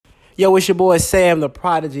Yo, it's your boy Sam the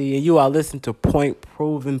Prodigy, and you are listening to Point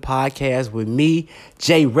Proven Podcast with me,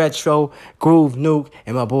 Jay Retro, Groove Nuke,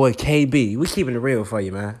 and my boy KB. We keeping it real for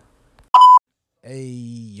you, man. Hey,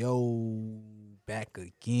 yo, back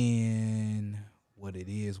again. What it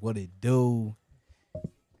is, what it do.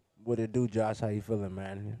 What it do, Josh? How you feeling,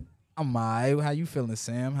 man? I'm alright. How you feeling,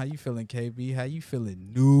 Sam? How you feeling, KB? How you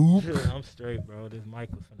feeling, Noob? Shit, I'm straight, bro. This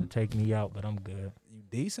Michael's finna take me out, but I'm good. You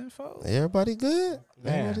decent, folks? Everybody good?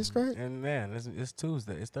 Man, Everybody's great? And man, it's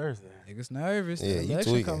Tuesday. It's Thursday. Niggas nervous. Yeah, The you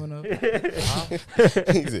election tweaking. coming up.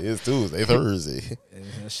 He said it's Tuesday, Thursday.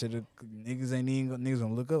 That shit, niggas ain't even niggas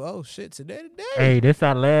gonna look up. Oh shit, today. Hey, this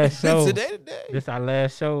our last show. today. This our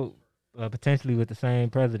last show, potentially with the same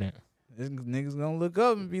president. This niggas gonna look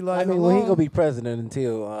up and be like, I mean, well, he gonna be president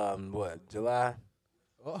until what? July?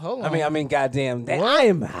 Oh, hold on. I mean, goddamn.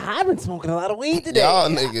 I've been smoking a lot of weed today. Y'all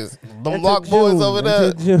niggas, them Until block boys June, over there.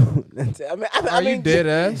 until June. I Are you mean, dead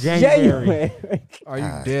ass? January. Are you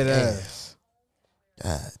God dead damn. ass?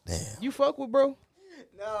 God damn. You fuck with bro?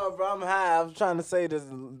 No, bro, I'm high. I was trying to say this.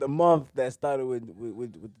 The month that started with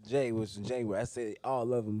J was January. I said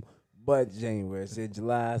all of them, but January. I said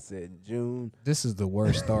July. I said June. This is the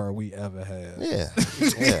worst start we ever had. Yeah.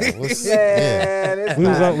 Yeah. What's, Yeah, it's We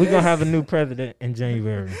not. gonna have a new president in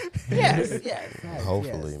January. Yes.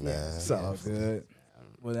 Hopefully, yes, man. yes. It's all good.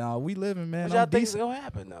 Well, we living, man. What y'all I'm think is decent. gonna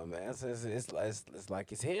happen though, man? It's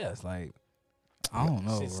like it's here. It's like I don't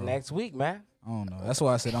know, it's bro. next week, man. I don't know. That's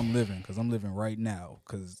why I said I'm living, because I'm living right now.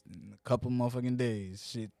 Because in a couple motherfucking days,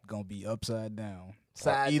 shit gonna be upside down.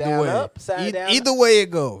 Side either down way, up, side down. Either way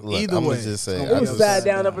it go. Look, either I'ma way, just say, it's It gonna was be side upside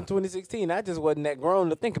down up in 2016. I just wasn't that grown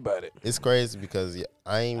to think about it. It's crazy because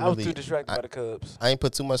I ain't I was really. too distracted by the Cubs. I ain't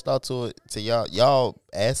put too much thought to it. To y'all, y'all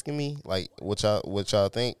asking me like what y'all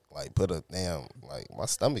think. Like put a damn like my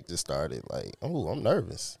stomach just started. Like I'm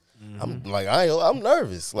nervous. I'm like I'm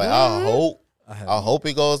nervous. Like I hope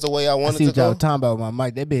it goes the way I I want see it what to y'all go. talking about with my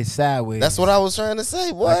mic. That bitch sideways. That's what I was trying to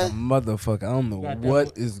say. What? Like a motherfucker. I don't know Got that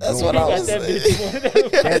what is That's going what I on. was that saying.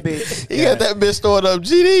 bitch. That bitch. He got that bitch stored up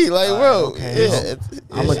GD. Like, bro. okay.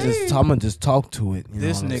 Yeah, I'ma just talk to it. You know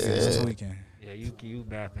This what I'm nigga saying? is tweaking. Yeah, you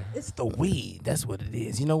bapping. It's the weed. That's what it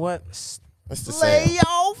is. You know what? It's the same.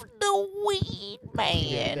 off the weed,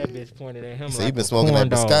 Yeah, that bitch pointed at him. So like you been a smoking corn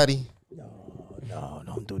that dog. biscotti? No,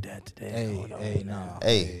 don't do that today. Hey, No, don't hey, do nah.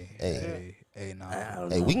 Hey, Hey, nah. that. I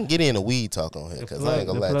don't Hey, know. we can get into weed talk on here The because I ain't plug,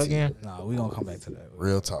 gonna the lie plug to you. in. Nah, we gonna come back to that.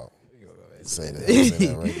 Real talk. Say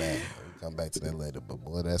that right now. We come back to that later. But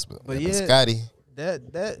boy, that yeah. biscotti.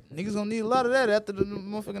 That niggas gonna need a lot of that after the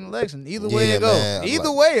motherfucking election. Either way Yeah, it go. man, Either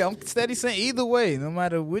like- way, I'm steady saying either way. No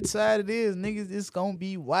matter which side it is, niggas, it's gonna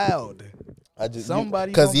be wild. I just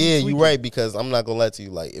Somebody because gonna be yeah, you tweaking. right. Because I'm not gonna lie to you.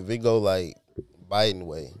 Like if it go like Biden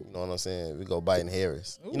way, you know what I'm saying? If we go Biden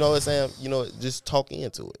Harris. You know what I'm saying? You know, just talk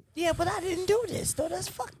into it. Yeah, but I didn't do this though. That's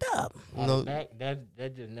fucked up. You know, That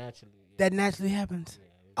just naturally. That naturally happens.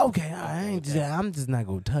 Okay, I'm just not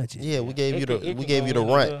gonna touch it. yeah, we gave you It the can gave go you the in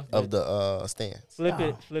a runt little of bit. the stance. Flip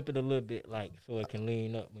Oh. it a little bit, like so it can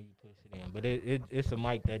lean up when you push it in. But it's a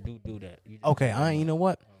mic that do that. You just Okay, you know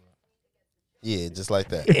what? Yeah, just like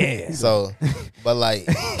that. Yeah. So, but like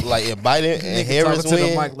if Biden and Nigga Harris talking to the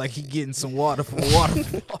win, mic like he getting some water from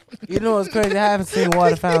waterfall. You know what's crazy? I haven't seen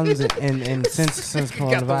water fountains in since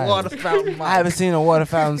Got the water coronavirus. fountain mic. I haven't seen a water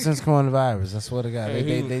fountain since coronavirus. I swear to God,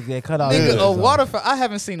 Hey, they cut out. Nigga, everything, a so. water fountain. I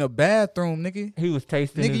haven't seen a bathroom, nigga. He was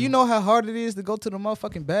tasting. Nigga, his- you know how hard it is to go to the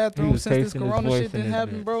motherfucking bathroom was since this tasting his corona voice shit in didn't his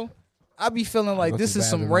happen, bitch. bro. I be feeling like go this to the is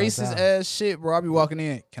some bathroom all the racist time. ass shit, bro. I be walking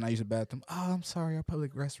in. Can I use the bathroom? Oh, I'm sorry, our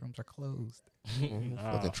public restrooms are closed.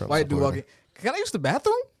 fucking Trump White dude supporter. walking. Can I use the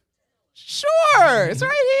bathroom? Sure, it's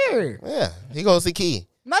right here. Yeah, he goes to Key.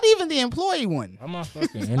 Not even the employee one. Why my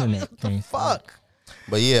fucking internet thing? Fuck.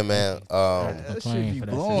 But yeah, man. That Complain shit be for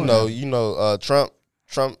that blowing. You know, Trump,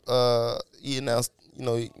 he announced,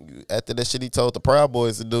 after that shit he told the Proud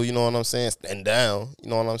Boys to do, you know what I'm saying, stand down, you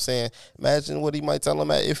know what I'm saying. Imagine what he might tell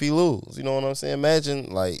them if he lose, you know what I'm saying.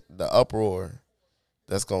 Imagine like the uproar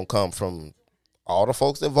that's gonna come from all the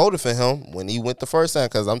folks that voted for him when he went the first time.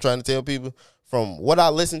 Because I'm trying to tell people from what I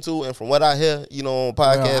listen to and from what I hear, on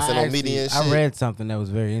podcasts and on media and shit. I read something that was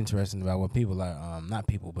very interesting about what people like, not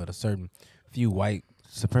people, but a certain few white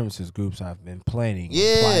supremacist groups have been planning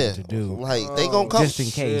and plotting to do, like they gonna come just in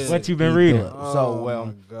case. What you been he reading? do it. So well,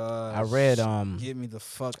 my God. I read Get me the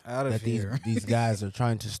fuck out of that here. these guys are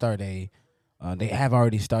trying to start they have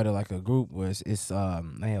already started like a group where it's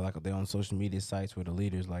they have like their own social media sites where the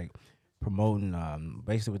leaders like promoting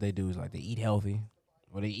basically what they do is like they eat healthy,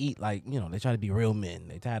 or they eat like they try to be real men.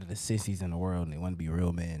 They tired of the sissies in the world and they want to be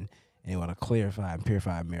real men and they want to clarify and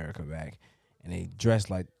purify America back, and they dress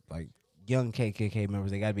like young KKK members.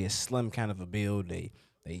 They got to be a slim kind of a build. They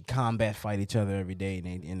combat fight each other every day,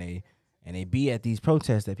 and they be at these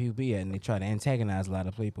protests that people be at, and they try to antagonize a lot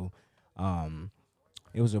of people.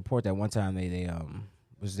 It was a report that one time they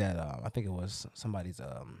was that I think it was somebody's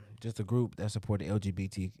just a group that supported the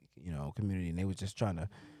LGBT community, and they was just trying to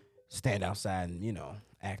stand outside and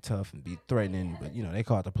act tough and be threatening, but they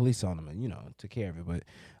called the police on them and took care of it. But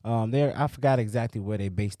I forgot exactly where they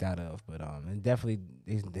based out of, but and definitely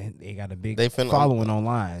they got a big following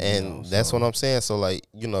online, and that's what I'm saying. So like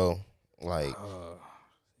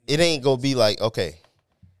it ain't gonna be like okay.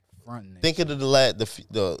 Think of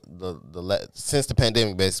the since the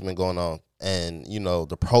pandemic basically been going on, and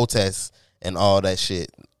the protests and all that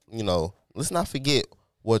shit. Let's not forget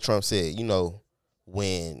what Trump said.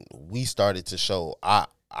 When we started to show our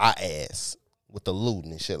ass with the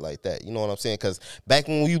looting and shit like that. You know what I'm saying? Because back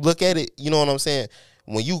when you look at it, you know what I'm saying?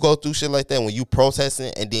 When you go through shit like that, when you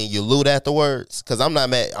protesting and then you loot afterwards, because I'm not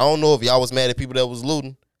mad. I don't know if y'all was mad at people that was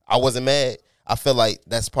looting. I wasn't mad. I feel like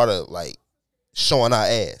that's part of like showing our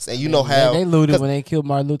ass. And you know how they looted when they killed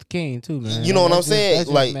Martin Luther King too, man. You know what I'm saying? That's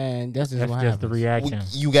like, man, that's just the reaction.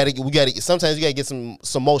 We gotta sometimes you gotta get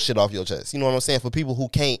some more shit off your chest. You know what I'm saying? For people who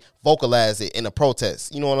can't vocalize it in a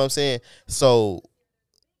protest. You know what I'm saying? So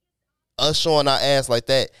us showing our ass like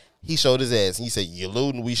that, he showed his ass and he said, "You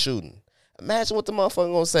looting, we shooting." Imagine what the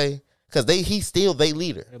motherfucker gonna say. Cause he's still they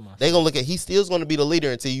leader. They gonna look at he's still gonna be the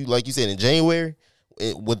leader until you, like you said, in January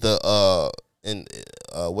with the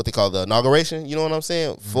what they call the inauguration, you know what I'm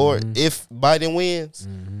saying? For if Biden wins.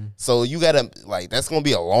 So you gotta that's gonna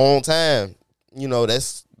be a long time.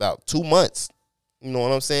 That's about 2 months. You know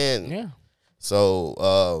what I'm saying? Yeah.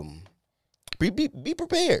 So be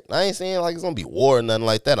prepared. I ain't saying like it's gonna be war or nothing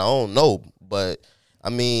like that. I don't know. But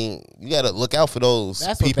I mean, you gotta look out for those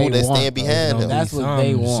people that stand behind them. That's what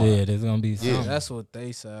they want. Shit, it's gonna be something. Yeah, that's what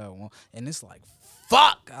they say I want. And it's like,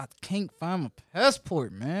 fuck, I can't find my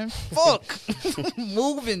passport, man. Fuck.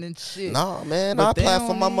 Moving and shit. Nah, man. But I applied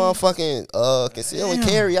for my motherfucking conceal and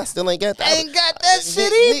carry. I still ain't got that. I ain't got that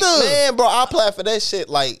shit either. Man, bro, I applied for that shit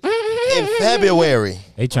like in February.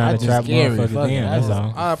 They trying to trap motherfuckers in, that's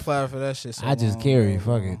all. I applied for that shit. I just carry,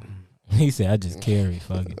 fuck it. He said, I just carry,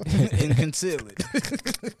 fuck it. And conceal it.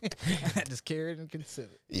 I just carry it and conceal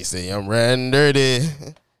it. You see, I'm riding dirty.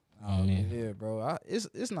 Oh, man. Yeah, bro.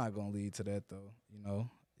 It's not gonna lead to that though.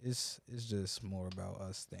 It's just more about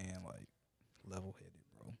us staying like level headed,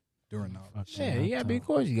 bro. During all this Yeah, shit. you gotta be, of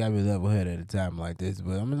course, you gotta be level headed at a time like this.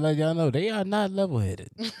 But I'm gonna let y'all know they are not level headed.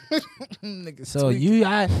 Niggas So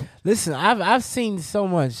tweaking. listen. I've seen so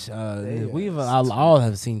much. We've all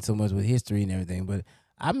have seen so much with history and everything. But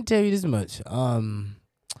I'm gonna tell you this much. I'm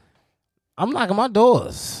knocking my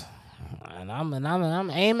doors, and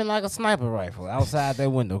I'm aiming like a sniper rifle outside that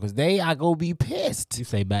window because I go be pissed. You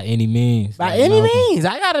say by any means. By any means,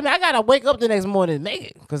 I gotta wake up the next morning and make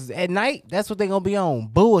it. Cause at night, that's what they gonna be on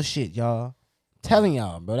bullshit, y'all. Telling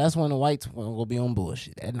y'all, bro, that's when the whites gonna be on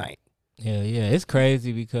bullshit at night. Yeah, it's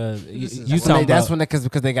crazy because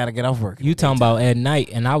because they gotta get off work. You talking about at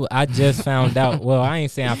night, and I just found out. Well, I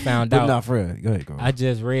ain't saying I found out. Not for real. Go ahead, I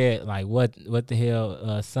just read like what the hell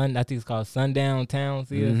I think it's called Sundown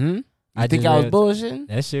Towns is. Mm-hmm. I think I was bullshitting.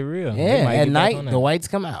 That shit real. Yeah, at night the whites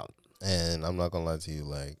come out. And I'm not gonna lie to you,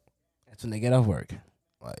 like that's when they get off work.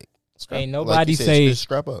 Like ain't nobody say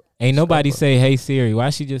scrap up. Ain't nobody say, "Hey Siri,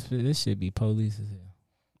 why she just this shit be police as hell."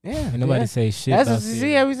 Yeah, ain't nobody say shit. That's about what you Siri.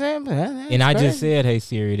 see every time. And I just said, "Hey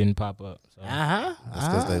Siri," it didn't pop up. So. That's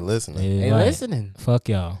because they listening. Yeah, they like, listening. Fuck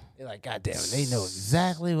y'all. They're like, God damn it, they know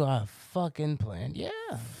exactly what I fucking planned. Yeah.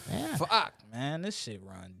 Fuck, man, this shit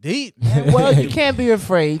run deep, man. Well, you can't be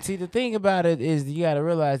afraid. See, the thing about it is you got to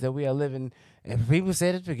realize that we are living. If people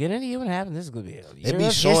said at the beginning, even happen, this is gonna be a year They be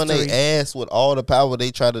of showing history. their ass with all the power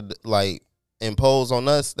they try to like impose on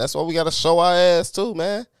us. That's why we gotta show our ass too,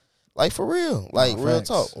 man. Like for real, like real facts.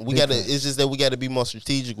 talk. We gotta. It's just that we gotta be more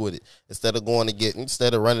strategic with it instead of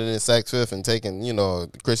instead of running in Saks Fifth and taking a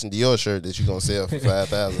Christian Dior shirt that you gonna sell for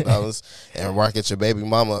 $5,000 and rock at your baby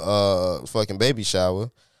mama fucking baby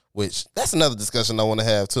shower. Which that's another discussion I want to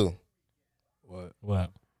have too.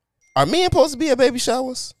 What? Are men supposed to be at baby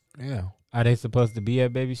showers? Yeah. Are they supposed to be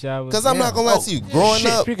at baby showers? Because I'm not gonna lie to you. Growing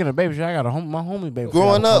up, Speaking of baby shower, I got my homie baby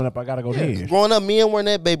Growing shower coming up, I gotta go there. growing up, men weren't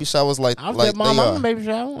at baby showers like I was like at my they mama are. baby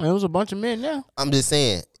shower, and it was a bunch of men there. I'm just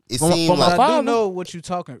saying. It From seemed my like I father. do know what you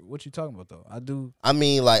talking about though. I do. I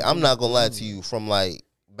mean, like, I'm not gonna lie to you. From like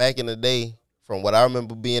back in the day, from what I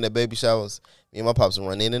remember being at baby showers, me and my pops would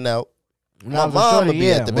run in and out. When My I was a mom shorty, would be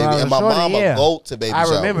yeah. at the When I baby, was and a my shorty, mom would yeah. go to baby I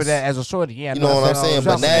remember showers. that as a shorty. Yeah, I You know what I'm that's saying? what I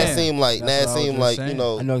But was now it saying. seem like That's what I was just you saying.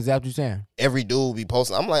 know, I know exactly what you're saying. every dude be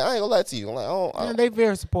posting. I'm like, I ain't gonna lie to you. I'm like, Yeah, they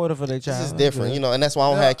very supportive of their this child. is That's different, good. you know, and that's why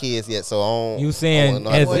I don't have kids yet. So I don't. You I saying wouldn't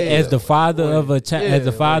know how to do as that. the father of a child, as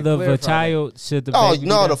the Yeah, father of a clarify that. child, should the Oh baby be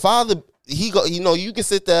no, there? the father he go. You know, you can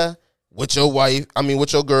sit there with your wife. I mean,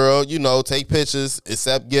 with your girl. You know, take pictures,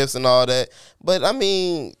 accept gifts and all that. But I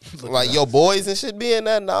mean, like your boys and shit being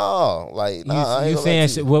there. No, like nah. I ain't You gonna saying lie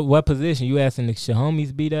to you. what position? You asking the should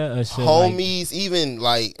homies be there or should like, Homies, even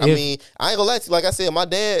like I If- mean, I ain't gonna lie to you. Like I said, my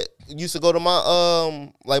dad used to go to my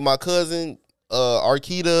like my cousin,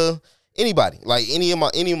 Arkita, anybody, like any of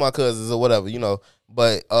my cousins or whatever, you know.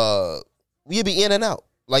 But we'd be in and out.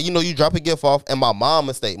 Like, you know, you drop a gift off, and my mom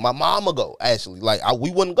would stay. My mom would go. Actually, like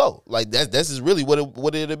we wouldn't go. Like that's is really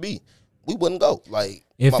what it'd be. We wouldn't go. Like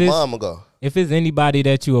If my it's- mom would go. if it's anybody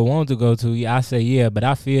that you would want to go to, yeah, I say yeah, but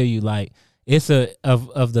I feel you like it's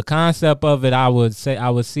of the concept of it. I would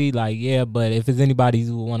see like yeah, but if it's anybody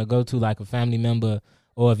you would want to go to, like a family member,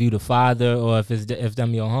 or if you the father, or if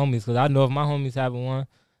them your homies, because I know if my homies having one,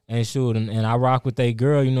 and shoot, and I rock with they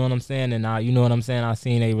girl, you know what I'm saying, and I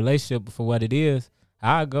seen a relationship for what it is,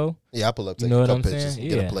 I go. Yeah, I pull up, You take know a what couple I'm pictures, saying?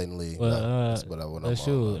 get Yeah. a plate and leave. But No, that's what I want. but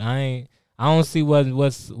shoot, I don't see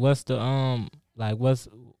what's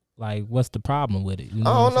the problem with it. You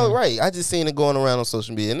know I what don't I'm know, saying? right? I just seen it going around on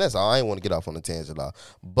social media, and that's all. I ain't want to get off on a tangent, all.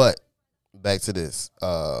 But back to this.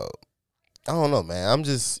 I don't know, man. I'm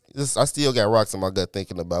just I still got rocks in my gut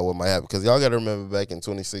thinking about what might happen, because y'all got to remember back in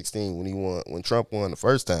 2016 when Trump won the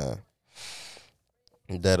first time.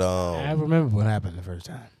 That I remember what happened the first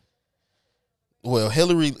time. well,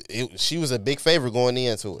 Hillary, she was a big favorite going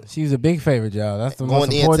into it. She was a big favorite, y'all. That's the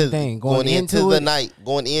most important thing. Going into the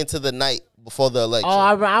night before the election. Oh,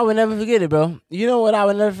 I would never forget it, bro. You know what I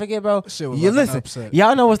would never forget, bro? Shit was You like an listen, upset.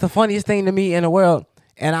 y'all know what's the funniest thing to me in the world?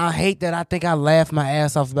 And I hate that I think I laughed my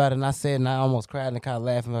ass off about it, and I said, and I almost cried in the car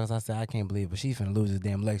laughing because I said, I can't believe it, but she's finna lose this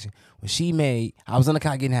damn election. When she made, I was in the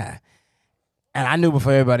car getting high, and I knew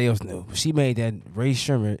before everybody else knew, but she made that Ray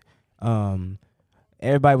Sherman,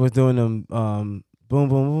 everybody was doing them, boom, boom, boom,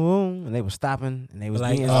 boom, and they were stopping, and they was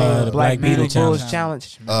Like, being the Black Beetle Challenge. Bulls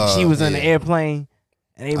challenge. Uh, She was in the yeah. airplane,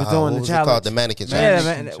 and they was doing what the was it challenge. called? The mannequin Yeah,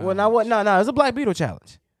 challenge. man. Well, no, it was a Black Beetle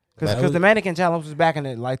challenge. Because Mannequin. the mannequin challenge was back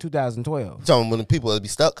in like 2012. You talking when the people would be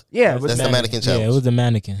stuck? Yeah, That's but That's the mannequin challenge. Yeah, it was a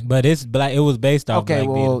mannequin, but it's black. It was based off okay, Black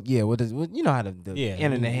well, Beetle. yeah, you know how the Yeah,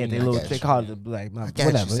 internet had we their know. little, I got they you. call it the black, my, I got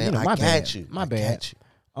whatever, you, Sam. know, I my got bad, you. my I bad. got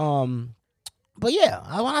you. But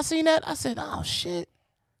yeah, when I seen that, I said, oh shit,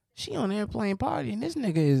 she on an airplane party, and this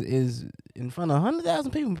nigga is in front of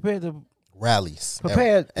 100,000 people prepared to. Rallies.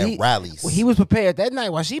 Prepared. At rallies. Well, he was prepared that night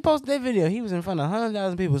while she posted that video. He was in front of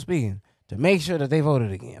 100,000 people speaking to make sure that they voted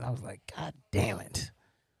again. I was like, God damn it,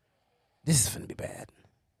 this is finna be bad.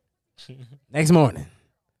 Next morning,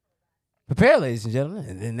 prepare, ladies and gentlemen.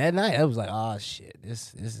 And then that night, I was like, oh shit,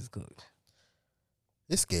 this is cooked.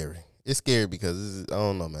 It's scary. It's scary because I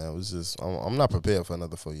don't know, man. It was just I'm not prepared for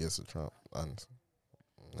another 4 years of Trump. Honestly,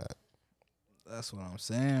 I'm not. That's what I'm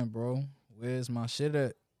saying, bro. Where's my shit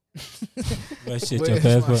at? What shit your Where's my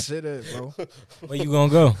passport? shit at, bro? Where you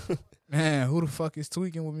gonna go? Man, who the fuck is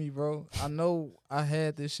tweaking with me, bro? I know I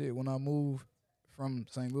had this shit when I moved from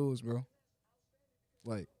St. Louis, bro.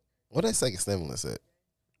 Like, What that second stimulus at?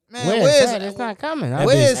 man, Where's that? It's not coming. That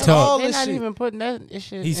Where's bitch talk. all They're this not shit? even putting that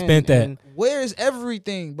shit. He spent that. Where's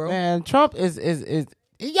everything, bro? Man, Trump is.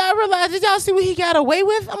 Y'all realize? Did y'all see what he got away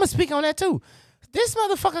with? I'm gonna speak on that too. This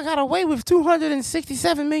motherfucker got away with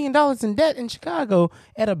 $267 million in debt in Chicago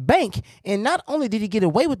at a bank. And not only did he get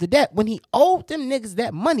away with the debt, when he owed them niggas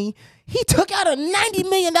that money, he took out a $90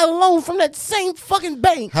 million loan from that same fucking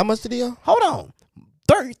bank. How much did he owe? Hold on.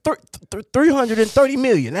 330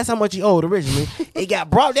 million. That's how much he owed originally. It got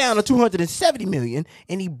brought down to 270 million,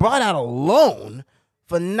 and he brought out a loan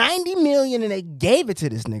for 90 million, and they gave it to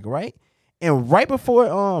this nigga, right? And right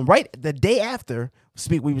before, right the day after,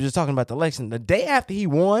 we were just talking about the election. The day after he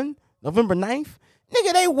won, November 9th,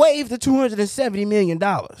 nigga, they waived the $270 million.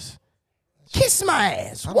 Kiss my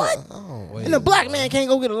ass. What? And the black man can't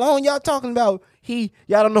go get a loan. Y'all talking about y'all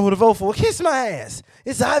don't know who to vote for. Kiss my ass.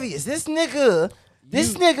 It's obvious. This nigga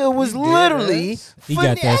was literally He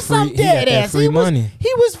got that finesse. I'm free- he got dead that ass. free money.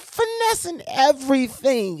 He was finessing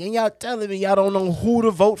everything. And y'all telling me y'all don't know who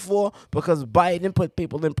to vote for because Biden put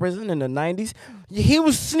people in prison in the 90s. He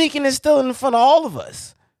was sneaking and stealing in front of all of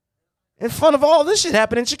us. In front of all this shit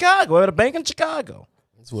happened in Chicago, at a bank in Chicago.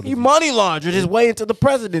 He money laundered his way into the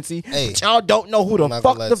presidency. Hey, but y'all don't know who the I'm not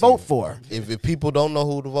gonna fuck lie to to vote you. for. If people don't know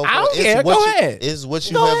who to vote for, I don't care. Go ahead. It's what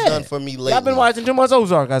you Go have ahead. done for me lately. Y'all been watching too much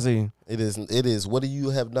Ozark, I see. It is. What do you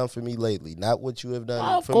have done for me lately? Not what you have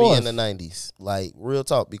done Of for me course. in the 90s. Like, real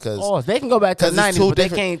talk, because Oh, they can go back to the 'cause it's 90s, two but they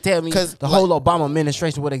different- can't tell me 'cause, the whole Obama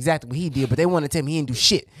administration what exactly what he did. But they want to tell me he didn't do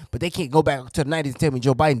shit. But they can't go back to the 90s and tell me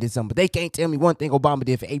Joe Biden did something. But they can't tell me one thing Obama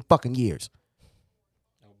did for 8 fucking years.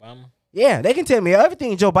 Obama. Yeah, they can tell me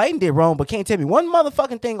everything Joe Biden did wrong, but can't tell me one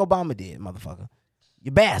motherfucking thing Obama did, motherfucker.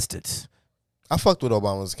 You bastards. I fucked with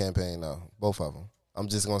Obama's campaign, though. Both of them. I'm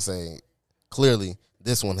just going to say, clearly,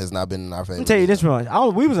 this one has not been in our favor. Let me tell you this much.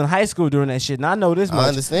 We was in high school during that shit, and I know this much. I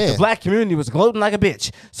understand. The black community was gloating like a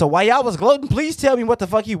bitch. So while y'all was gloating, please tell me what the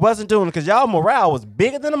fuck he wasn't doing, because y'all morale was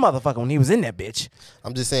bigger than a motherfucker when he was in that bitch.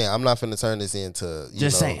 I'm just saying, I'm not finna turn this into,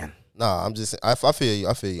 Just saying. Nah, I'm just, I feel you.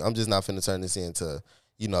 I'm just not finna turn this into,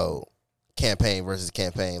 campaign versus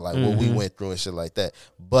campaign, like what we went through and shit like that.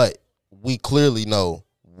 But we clearly know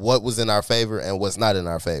what was in our favor and what's not in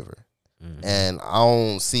our favor. And I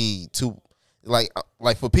don't see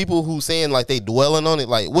like for people who saying like they dwelling on it,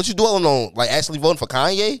 like what you dwelling on, like actually voting for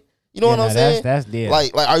Kanye? You know what I'm saying? That's dead.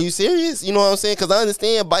 Like, are you serious? You know what I'm saying? Because I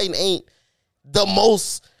understand Biden ain't the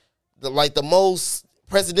most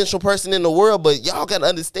presidential person in the world, but y'all gotta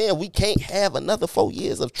understand we can't have another 4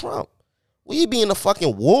 years of Trump. We be in a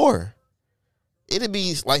fucking war. It'd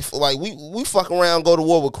be like we fuck around, go to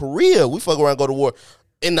war with Korea. We fuck around, go to war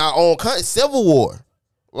in our own country, civil war.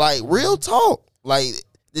 Like, real talk. Like,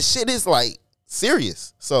 this shit is like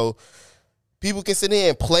serious. So people can sit there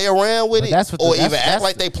and play around with But it, that's what or the- even that's- act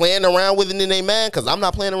like they playing around with it in their mind. Because I'm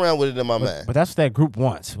not playing around with it in my mind. But that's what that group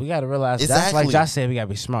wants. We got to realize that's like Exactly. Josh said. We got to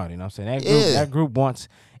be smart. You know what I'm saying? That group wants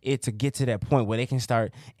it to get to that point where they can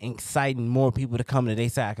start inciting more people to come to their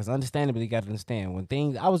side. Because understandably, you got to understand when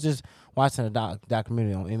things. I was just watching a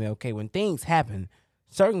documentary on MLK. When things happen,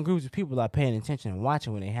 certain groups of people are paying attention and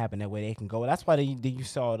watching when they happen. That way they can go. That's why you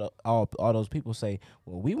saw all those people say,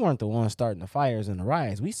 "Well, we weren't the ones starting the fires and the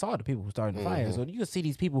riots. We saw the people who started the fires." So you can see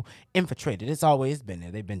these people infiltrated. It's always been there.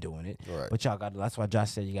 They've been doing it. Right. But y'all got. That's why Josh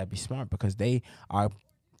said you got to be smart, because they are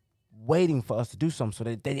waiting for us to do something so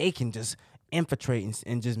that they can just infiltrate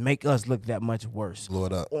and just make us look that much worse. Blow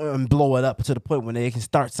it up. And blow it up to the point when they can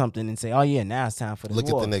start something and say, "Oh yeah, now it's time for the Look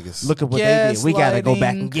war. at the niggas. Look at what they did. We gotta go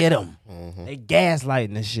back Gaslighting. and get them." Mhm. They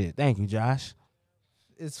gaslighting this shit. Thank you, Josh.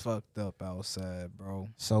 It's fucked up outside, bro.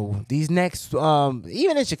 So these next,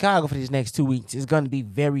 even in Chicago for these next 2 weeks, is going to be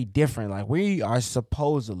very different. Like, we are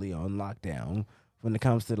supposedly on lockdown when it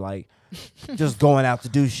comes to like just going out to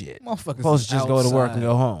do shit. Motherfuckers Supposed is to just go to work and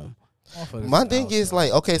outside. go home. Motherfuckers My is thing is outside.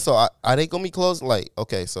 like, okay, so are they gonna be closed? Like,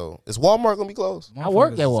 okay, so is Walmart gonna be closed? I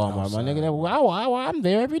work Motherfuckers at is Walmart, my outside. nigga. I'm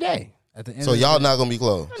there every day. At the end So of the y'all day, not gonna be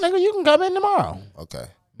closed? Nigga, you can come in tomorrow. Okay,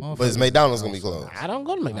 motherfuckers but is is McDonald's gonna be outside. closed? I don't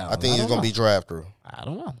go to McDonald's. I think it's don't gonna be know. drive through. I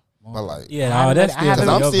don't know. I like. Yeah, no, that's I still haven't-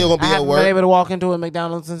 gonna I'm be still open. gonna be I at haven't been work. able to walk into a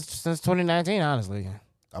McDonald's since 2019, honestly.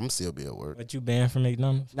 I'm still be at work. But you banned from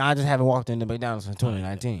McDonald's? No, I just haven't walked into McDonald's since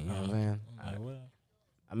 2019. You know what I'm saying? Like, well,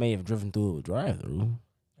 I may have driven through a drive-through.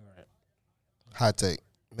 Hot take.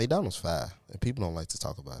 McDonald's fire, and people don't like to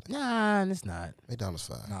talk about it. Nah, it's not. McDonald's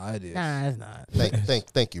fire. Nah, it is. Nah, it's not.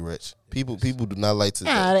 Thank you, Rich. People do not like to.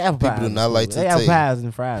 Nah, they apple people pies do is not cool. like to They apple say- pies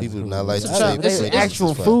and fries. people is do cool. not like to say They McDonald's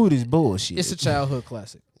actual is fire. food is bullshit. It's a childhood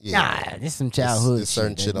classic. Nah, there's some childhood There's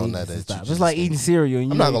certain shit on needs that to that you stop. just It's like think- eating cereal.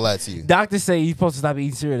 And I'm not gonna lie to you. Doctors say you're supposed to stop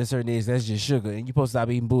eating cereal at a certain age. That's just sugar. And you're supposed to stop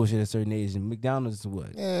eating bullshit at a certain age. And McDonald's is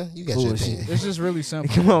what? Yeah, you got your Bullshit. opinion. It's just really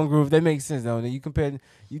simple. Come on, Groove. That makes sense, though.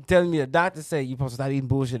 You telling me a doctor say you're supposed to stop eating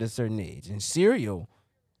bullshit at a certain age. And cereal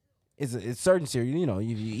it's certain cereal. You know,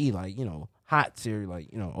 you eat like, hot cereal, like,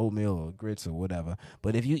 oatmeal or grits or whatever.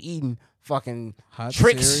 But if you eating fucking Hot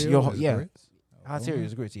Tricks, cereal your- is yeah. grits? hot cereal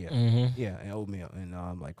is grits, yeah. Mm-hmm. Yeah, and oatmeal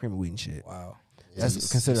and like cream of wheat and shit. Wow. That's You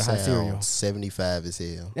considered hot sound cereal. 75 as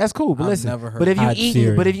hell. That's cool, but I've listen. never heard But if you hot eating,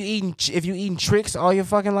 cereal. but if you eating tricks all your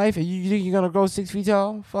fucking life, and you think you're gonna grow 6 feet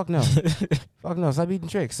tall? Fuck no, fuck no. Stop eating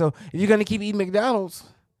tricks. So if you're gonna keep eating McDonald's,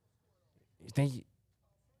 you think?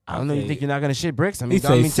 I don't know. You Okay. think you're not gonna shit bricks? I He mean, say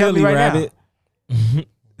tell me silly right rabbit. now.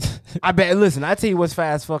 I bet. Listen, I tell you what's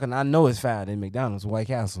fast fucking. I know it's fast in McDonald's, White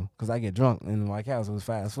Castle, because I get drunk and White Castle is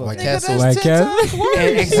fast fuck. White Castle. White Castle.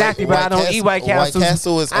 Exactly, but I don't eat White Castles. White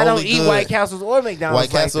Castle is I don't only eat good. White Castles or McDonald's. White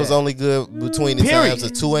Castle like is that. only good between the Period. times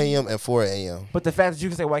of 2 a.m. and 4 a.m. But the fact that you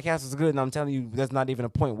can say White Castle is good, and I'm telling you, that's not even a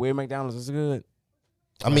point where McDonald's is good.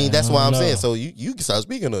 I mean, that's why I'm No. saying. So you can start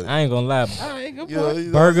speaking of it. I ain't gonna lie. All right, good You know, point. you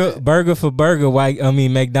know what I'm saying? Burger for burger.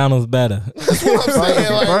 McDonald's better. That's what I'm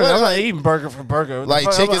saying. Like, Burger, I'm look, not eating burger for burger. What the like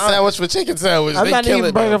fuck, chicken I'm- sandwich for chicken sandwich. I'm They not kill eating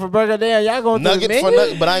it. burger though. for burger. Damn, y'all going through Nugget the for menu?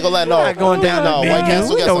 nugget, but I ain't gonna lie. No, We're not going down no. the White menu.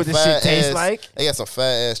 Castle We got know some what this fat shit tastes ass. like. They got some fat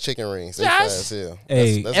ass chicken rings. They Josh. fat as hell. Hey,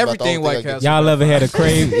 That's about the everything only White thing I get. Castle. Y'all ever had a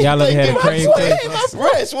crave? Y'all ever had a crave taste?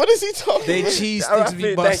 Rich, what is he talking? They about? cheese All right, sticks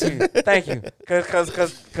be thank busting. you, thank you.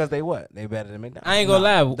 Cause they what? They better than McDonald's. I ain't gonna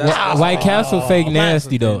lie. that's- White Castle fake Oh,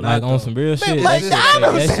 nasty though. not Like on though. some real shit.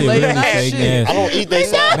 McDonald's That shit really is fake shit. I nasty. don't eat they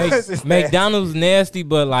side. McDonald's. McDonald's nasty,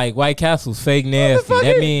 but like White Castle's fake nasty. fuck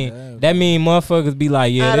That is- mean motherfuckers be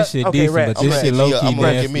like, yeah, this shit Okay, decent, Rex. but I'm this gonna shit get low me a- key I'm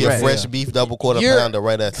gonna get me a nasty. fresh beef double quarter You're- pounder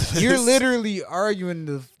right after this. You're literally arguing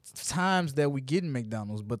the times that we get in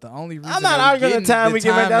McDonald's, but the only reason I'm not that arguing the time we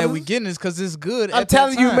get that McDonald's. we getting is because it's good. I'm at that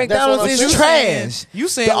telling you, time. McDonald's That's is what I'm trash. You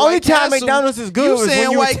saying The only White time Castle- McDonald's is good you was saying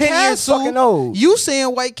when you were White 10 years Castle- fucking old. You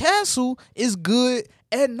saying White Castle is good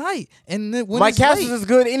at night, and then when White it's Castle late, is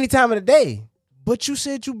good any time of the day. but you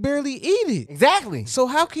said you barely eat it. Exactly. So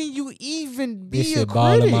how can you even be This a shit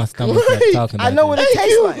ball in my critic? stomach talking about I know what this. it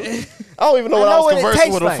tastes you. like. I don't even know what I was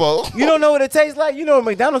conversing with him for. You don't know what it tastes like. You know what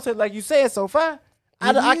McDonald's tastes like. You said so far.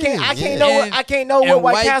 I can't Yeah. know. And- I can't know and what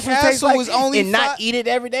White White Castle tastes Castle like is only and not fi- eat it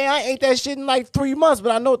every day. I ate that shit in like 3 months,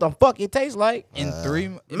 but I know what the fuck it tastes like. In three,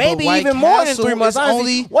 Maybe but White even more than Castle 3 months. is Honestly,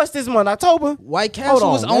 only what's this month? October. White Hold Castle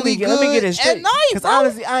on. is only good let me get it straight. at night, Because bro.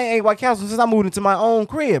 honestly, I ain't ate White Castle since I moved into my own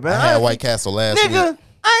crib. Man. I had White Castle last Nigga, week.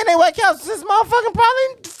 I ain't ate White Castle since motherfucking probably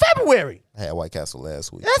in February. I had White Castle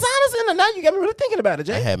last week. That's honest. And now you got me really thinking about it,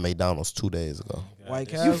 I Jay. had McDonald's 2 days ago.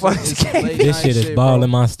 White You Castle fucking is scared. late This night shit is bro. balling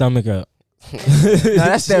my stomach up. No,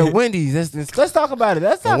 that's that Wendy's. Let's talk about it.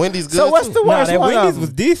 Let's talk. Wendy's good, So what's too. the Nah, worst that one? Wendy's of was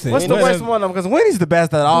them? decent. What's the One of worst them- one of them? Because Wendy's the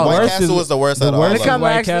best out of all. White worst Castle is- was the worst the out of all When worst it of is comes them. to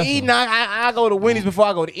White actually Castle. eating, I go to Wendy's before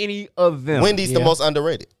I go to any of them. Wendy's the Yeah. most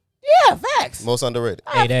underrated. Yeah, facts. Most underrated.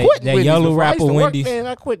 I Hey, quit that Wendy's yellow before. I used wrapper to work Wendy's. there and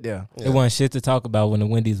I quit there. Yeah. It wasn't shit to talk about when the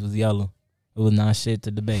Wendy's was yellow. It was not shit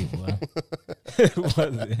to debate, boy. It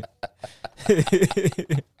wasn't.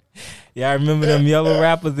 Yeah, I remember them yellow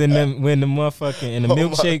wrappers and them when the motherfucking and the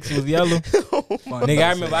milkshakes was yellow. Nigga,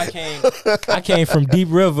 I remember I came from Deep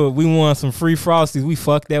River. We won some free frosties. We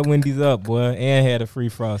fucked that Wendy's up, boy, and had a free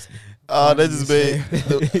frosty. Oh, that just made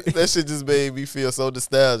that shit just made me feel so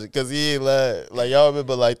nostalgic because he ain't like y'all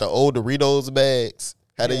remember like the old Doritos bags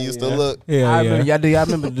how they used to look. Yeah, I yeah. remember y'all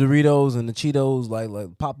remember the Doritos and the Cheetos like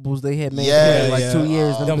Poppables they had made Yeah, for like yeah. 2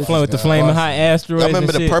 years. Them flame with the flaming hot asteroids. Y'all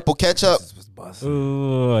remember and the shit. purple ketchup,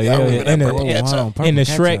 Ooh, I yeah, remember yeah. that And purple the, ketchup. and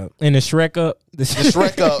the Shrek up. the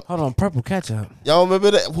Shrek up? Hold on, purple ketchup. Y'all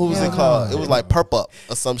remember that? What was Yeah, it called? no. It was like Purp Up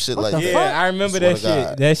or some shit What like the that. Yeah, fuck? I remember Swear that to shit.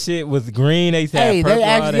 God. That shit was green. They used to have Hey, purple. they all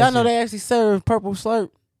actually that y'all know shit. they actually serve purple slurp.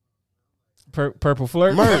 Purple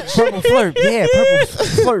flirt. Purple flirt. Yeah,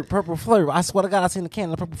 purple flirt. I swear to God, I seen the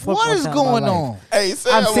can of purple flirt. What one is time in my going life. on? Hey,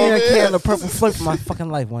 Sam, I've seen over a here. can of purple flirt for my fucking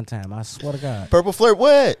life one time. I swear to God. Purple flirt.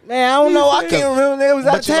 What? Man, I don't know. I can't remember. It was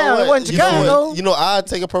out of But you know town. It what? wasn't You know Chicago. what? You know, I'd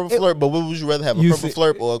take a purple flirt, but what would you rather have, a You purple see-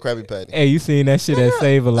 flirt or a Krabby Patty? Hey, you seen that shit at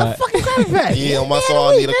Save a Lot? Fucking Krabby Patty. Yeah, on my Any soul,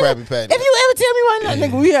 I need a week, Krabby nigga. Patty. If you ever tell me right now,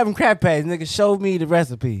 nigga, we having Krabby Patties, nigga, show me the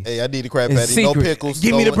recipe. Hey, I need a Krabby It's Patty. No secret. pickles.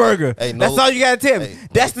 Give me no- the burger. Hey, no, That's all you gotta tell me. Hey,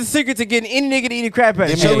 That's the secret to getting any nigga to eat a Krabby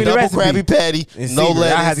Patty. Give Show me me a the double recipe. Krabby Patty. It's No secret.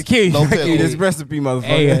 lettuce. I had to kill you. No I give you this pickles. recipe, motherfucker.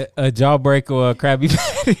 Hey, a jawbreaker or a Krabby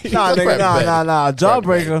Patty? Nah, Krabby nigga, Patty. nah.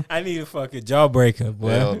 Jawbreaker. I need a fucking jawbreaker, boy.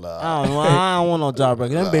 Hell nah. I don't want no jawbreaker.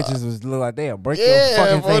 Them bitches was look like they'll break your Yeah,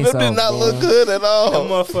 fucking bro, face them off. did not boy. look good at That all.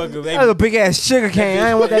 motherfucker, That was a big ass sugar cane. I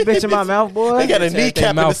ain't want that bitch in my mouth, boy. They got a Bitch had their kneecap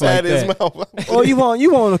in the mouth side like of his that. mouth. Oh, you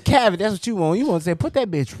want a cavity? That's what you want. You want to say, put that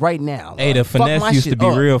bitch right now. Hey, the Fuck my finesse used to shit be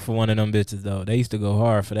up. real for one of them bitches though. They used to go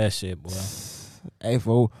hard for that shit, boy. Hey,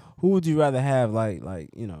 for who would you rather have, like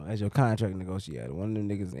as your contract negotiator? One of them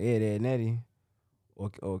niggas, Ed Nettie,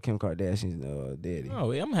 or Kim Kardashian's daddy,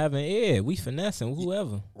 Oh, I'm having Ed. We finessing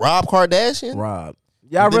whoever. Rob Kardashian? Rob.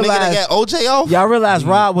 Y'all The nigga realize? that got OJ off? Y'all realize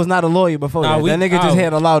Rob was not a lawyer before that. That nigga just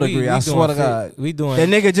had a law degree. I swear to God. We doing. That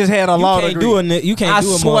nigga just had a law you can't degree. do a you can't I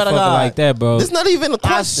do a swear to motherfucker God. like that, bro. It's not even a I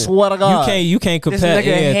question. swear to God. You can't This compare nigga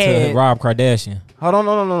Ed had- to Rob Kardashian. Hold on,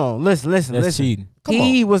 no. Listen. That's cheating.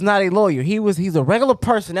 He was not a lawyer. He's a regular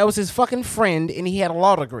person. That was his fucking friend, and he had a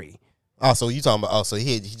law degree. Oh, so you talking about? Oh, so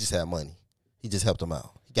he just had money. He just helped him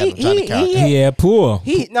out. He got him trying to count. He had poor.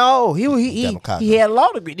 He Got him cocked he up. had a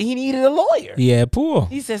law degree. He needed a lawyer. He had poor.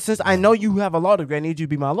 He said, since I know you have a law degree, I need you to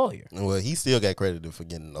be my lawyer. Well, he still got credited for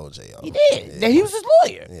getting OJ off. He did. Yeah. He was his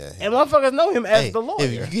lawyer. Yeah. And motherfuckers know him as Hey, the lawyer.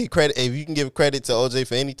 if you can give credit to OJ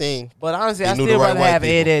for anything, But honestly, he I knew still the right rather white have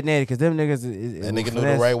people. Ed Nettie because them niggas is that nigga knew the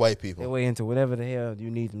finesse right white their people. way into whatever the hell you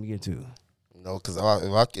need them to get to. You know, because if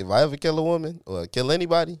I ever kill a woman or kill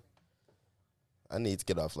anybody, I need to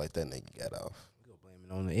get off like that nigga got off. Go blame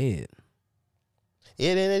it on the Ed.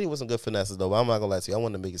 Ed and Eddie was some good finesses though. But I'm not gonna lie to you. I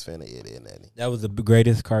wasn't the biggest fan of Ed and Eddie. That was the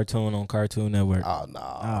greatest cartoon on Cartoon Network. Oh no.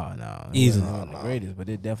 Oh no, it Easily. wasn't the greatest, but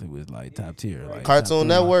it definitely was like top tier. Like Cartoon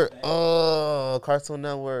top Network. Cartoon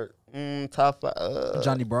Network. Top 5.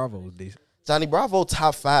 Johnny Bravo was decent. Johnny Bravo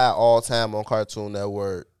top 5 all time on Cartoon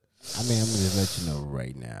Network. I mean, I'm gonna just let you know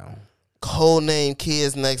right now. Codename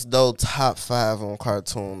Kids Next Door top 5 on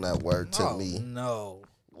Cartoon Network to me. No.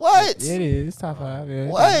 What? It is. It's top 5. Yeah.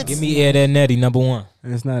 What? Give me Ed and Nettie number 1.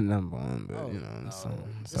 It's not number 1, but Oh, you know, it's, no.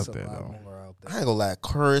 it's It's up a there lot though. more out I there. ain't gonna lie.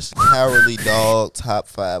 Courage Cowardly Dog top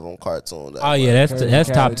 5 on Cartoon Network. Oh yeah, that's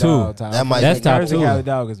top 2. That might That's be top Courage the 2. Cowardly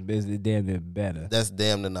Dog is damn near better. That's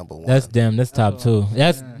damn the number 1. That's top 2.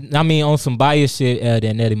 That's I mean on some biased shit. Ed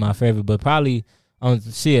and Nettie my favorite, but probably on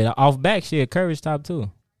shit off back shit. Courage top 2.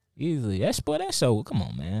 Easily. That show. Come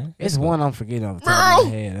on, man. It's one I'm forgetting off the top of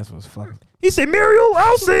my head. That's what's fucking. He said, Muriel,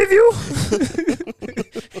 I'll save you.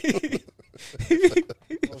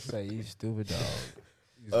 Don't say you stupid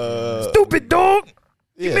dog. Stupid dog.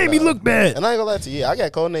 yeah, Made me look bad. And I ain't gonna lie to you. Yeah, I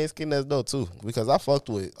got Codename Kid Next Door too because I fucked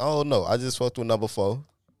with. Oh no, I just fucked with number 4.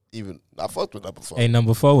 Even I fucked with number 4. Hey,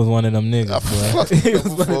 number 4 was one of them I niggas, fucked boy. with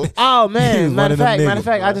number 4. Oh He man, was matter one of of them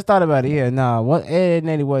fact, niggas, I just thought about it. Yeah, nah, what Ed and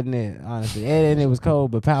Eddie wasn't it? Honestly, Ed and Eddie was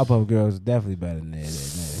cold, but Powerpuff Girls was definitely better than Ed and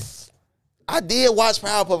Eddie. I did watch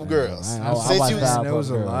Powerpuff Girls. I Since watched you, Powerpuff There was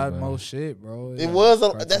a Girls, lot bro. more shit, bro. it was a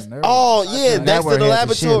Cartoon that's Network. oh yeah, Cartoon Dexter Network the had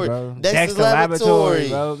the shit, Laboratory. bro. Dexter's Laboratory.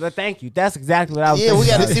 bro. But thank you. That's exactly what I was. Yeah, we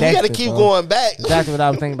thinking gotta about. see. We gotta Dexter, keep bro. going back. Exactly what I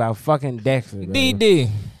was thinking about. Fucking Dexter. Bro. DD.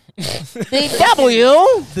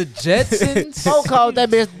 DW. The Jetsons. Who called that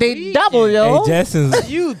bitch DW? Hey,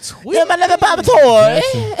 Jetson's. You In tweet. my little laboratory.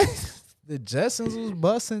 The Jetsons was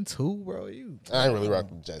busting too, bro. You. I ain't really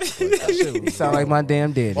rocking with Jetsons. You sound like my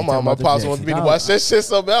damn daddy. My mom, my pops wanted me to watch that shit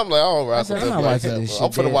so bad. I'm like, I don't rock said, with I'm that not like watching that, this bro.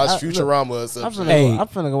 I'm shit, finna man. watch Look, Futurama or I'm something. finna, Hey. I'm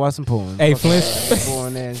finna go watch some porn. Hey,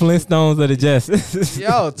 Porn and Flintstones or the Jetsons?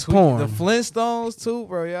 Yo, tweet Porn. the Flintstones too,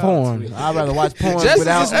 bro. Y'all porn. tweet. I'd rather watch porn Jetsons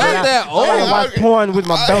without. is not that I'd rather old. watch porn with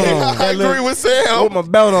my belt on. I agree with Sam. With my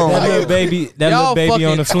belt on. That little baby,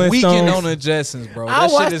 Y'all on the fucking tweaking on Flintstones. the Jetsons, bro. I That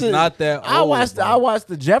shit watched is it. not that old. I watched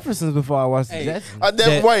bro. the Jeffersons before I watched the Hey, Jetsons. I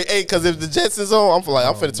never wait, hey, because if the Jetsons on,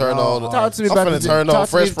 I'm finna turn on. Talk to me I'm about finna the turn on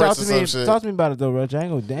Fresh Prince or some shit. Talk to me about it though, Rich. I ain't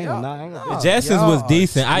gonna dang on. I ain't gonna. The Jetsons was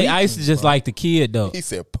decent. I used to just like the kid though. He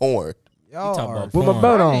said porn. Y'all talking are about With my porn.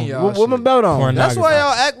 belt on. Burning y'all With my shit. belt on. Porn. That's why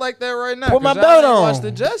y'all act like that right now. Put my 'cause y'all belt ain't on. Watch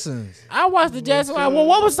the Jetsons. I watched the Jetsons. Well,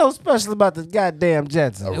 what was so special about the goddamn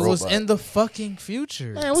Jetsons? A It was robot. in the fucking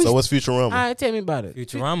future. Man, we So what's Futurama? all right, tell me about it.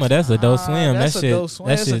 Futurama, that's Adult Swim. that's That shit. Adult Swim.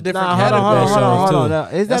 That That's a shit. different Nah, category. hold shows, on. too. Now,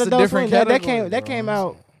 is That's that a Adult different Swim? That category, that bro. came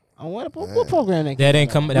out on what program that came That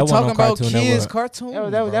ain't out? coming. We're That wasn't talking on about Cartoon kids Network.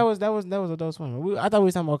 cartoons. That was Adult Swim. I thought we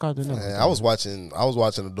were talking about Cartoon Network. Man, I was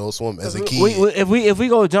watching Adult Swim as a kid. If we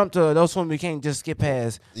go jump to Adult Swim, we can't just skip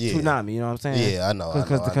past Yeah. Toonami. You know what I'm saying? Yeah, I know.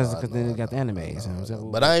 Because then it got the animes. You know what I'm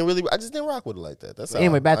saying? But I just didn't rock with it like that. That's all.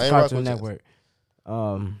 Anyway, back I to ain't rock Cartoon with Jetsons. Network.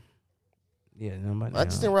 Yeah, nobody. I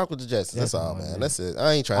just didn't rock with the Jetsons. That's all, man. That's it.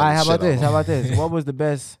 I ain't trying All right, to how shit about this? on How them. about this? What was the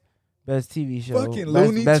best TV show? Fucking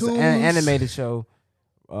Looney best Tunes. animated show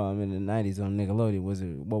in the 90s on Nickelodeon? Was it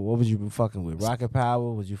what was you fucking with? Rocket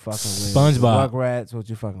Power? Was you fucking with SpongeBob. Rugrats? Was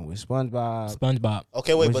you fucking with SpongeBob? SpongeBob.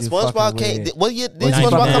 Okay, wait, but Was you SpongeBob fucking came. with- What year did Was you SpongeBob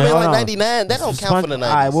fucking come in with- like hold on. 99? That don't count for the All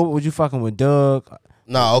right, 90s. what was you fucking with Doug?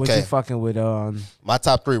 No, Was you okay. fucking with My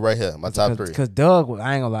top 3 right here. My top 3. Because Doug,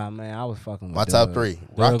 I ain't gonna lie, man, I was fucking with My Doug. top 3. Doug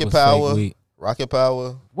Rocket was Power. fake weak. Rocket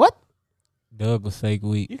Power. What? Doug was fake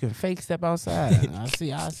weak. You can fake step outside. I'll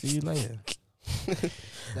see you later.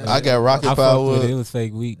 I got Rocket I fucked with it. It Power. was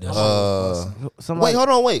fake weak though. Somebody, Wait, hold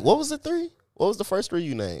on, wait. What was the 3? What was the first 3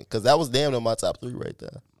 you named? Because that was damn near my top 3 right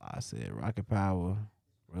there. I said Rocket Power,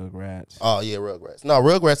 Rugrats. Oh yeah, Rugrats. No,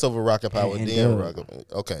 Rugrats over Rocket Power. And Then Doug. Rocket.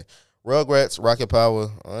 Okay, Rugrats, Rocket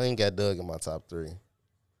Power. I ain't got Doug in my top 3.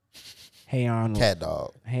 Hey Arnold. Cat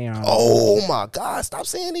Dog. Hey Arnold. Oh my God! Stop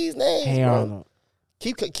saying these names, Hey bro. Arnold.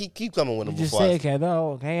 Keep coming with You them just before. said Cat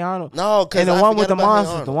Dog. Hey Arnold. No, because And the one with the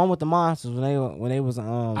monsters. The one with the monsters when they was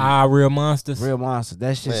Real monsters. real monsters.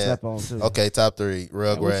 That shit Man. slept on too. Okay, top 3. what you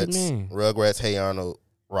Rugrats. mean? Rugrats. Hey Arnold.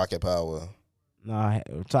 Rocket Power. Nah,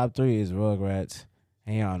 top 3 is Rugrats.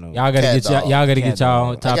 Hey Arnold. Y'all gotta Cat get Dog. y'all gotta Cat get y'all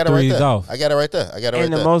Dog. I top got it right threes there. off. I got it right there. I got it right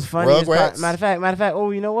And the there. most funniest Rugrats. matter of fact,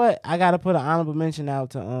 oh, you know what? I gotta put an honorable mention out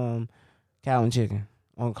to Cow and Chicken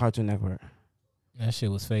on Cartoon Network. That shit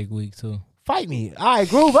was fake weak too. Fight me. All right,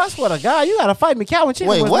 Groove, I swear to God, you gotta fight me. Calvin Chicken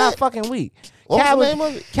Wait, was what? not fucking weak. What was the Calvin, name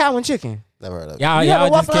of it? Calvin Chicken. Never heard of it. Y'all You never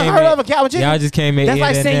just came heard in. of a Calvin Chicken? Y'all just came in. That's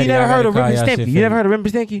like saying you never heard of Rim and Stimpy. You never heard of Rim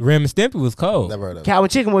and Stimpy? Rim and Stimpy was cold. Never heard of it. Calvin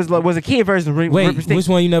Chicken was a kid version of Rim Wait, and Stimpy. which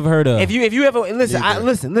one you never heard of? If you ever listen,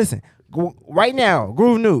 Neither. listen. Right now,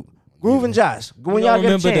 Groove and Josh, when y'all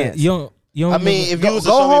get a chance. You don't I mean, if you Go was to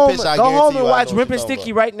show me a home, picture, I go guarantee home you and I watch know what Rim you're and talking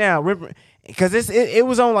Sticky about. right now. Because it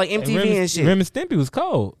was on like MTV and shit. Rim and Stimpy was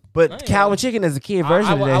cold. But Calvin Chicken is a kid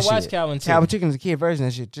version of that I shit. watched Calvin Chicken. Calvin Chicken is a kid version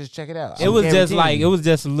of that shit. Just check it out. It was just like it was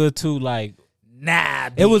just a little too like Nah,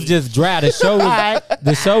 it was just dry. The show was Alright.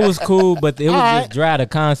 the show was cool, but it was Alright. just dry. The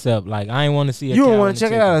concept, like I ain't want to see. You don't want to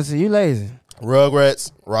check it out. So you lazy.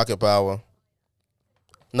 Rugrats, Rocket Power.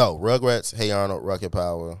 No, Rugrats, Hey Arnold, Rocket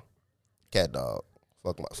Power, Cat Dog.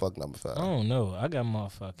 Fuck number 5. I don't know. I got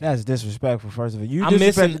motherfucking. That's disrespectful. First of all, you I'm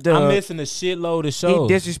missing. disrespected the. I'm missing a shitload of He shows.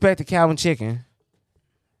 disrespected Calvin Chicken.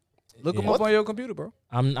 Look him Yeah. up on your computer, bro.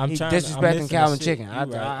 I'm He trying. I'm disrespecting missing Calvin a shit. Chicken. You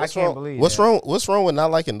I right. can't believe What's that. wrong? What's wrong with not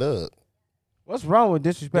liking Doug? What's wrong with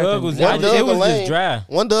disrespecting? Doug was. One Doug It was Elaine. just dry.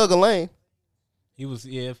 One Doug and Lane. He was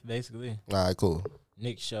basically. All right, cool.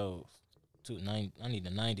 Nick shows. I need the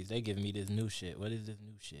 90s. They giving me this new shit. What is this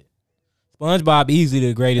new shit? SpongeBob easily the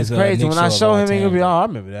It's greatest. crazy. Nick When I show of show all him, he gonna time, be, bro. I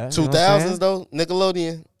remember that. You know what I'm 2000s saying? though,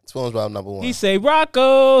 Nickelodeon, SpongeBob number 1. He say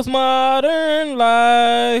Rocco's Modern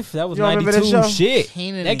Life. That was You don't remember 92 that show? shit.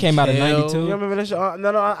 Keenan That and came out in Kel. 92. You remember that show? No,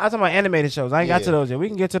 I'm talking about animated shows. I ain't got Yeah. to those yet. We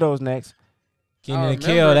can get to those next. Kenan I and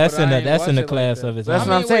remember Kel, it, that's but in I the ain't that's in the watch it like class that. of its That's own.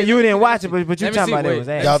 what I'm saying. You didn't watch it, but you Let me talking see, about it wait. was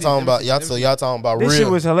Let ass. me Y'all see, talking about let me see. y'all talking about This real. shit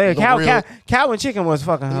was hilarious. the real- Calvin Chicken was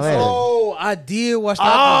fucking hilarious. Oh, I did watch that.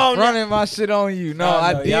 Oh, I'm running my shit on you. No, Y'all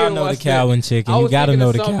I know- did y'all know watch the Calvin that. chicken. I You was gotta thinking know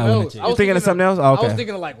of the something Calvin else. chicken. I was thinking of something else? Oh, I was okay.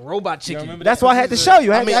 thinking of like robot chicken. remember That's why I had to show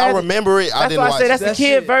you. I mean, I remember it. I That's didn't why I watch say it. that's the That kid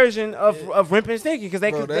shit- version of Rimp and Sticky because they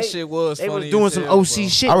Bro, could that shit was they funny was doing as some hell, OC bro.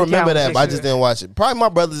 shit. I with remember Calvin that, but I Chicken. just didn't watch it. Probably my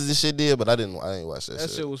brothers and shit did, but I didn't watch that That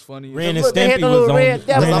shit. shit was funny. Ren and Look, they had Stimpy the was little on. red Ren and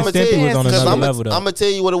devil. I'ma tell Stimpy you, was on because another level though. I'm gonna tell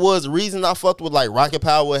you what it was. The reason I fucked with like Rocket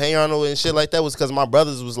Power, Hey Arnold, and shit like that was because my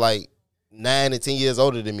brothers was like 9 and 10 years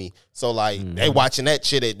older than me. So like they watching that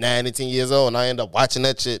shit at 9 and 10 years old, and I end up watching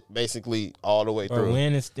that shit basically all the way Bro, through.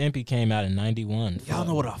 Ren and Stimpy came out in 91. Y'all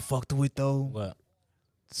know what I fucked with though? What?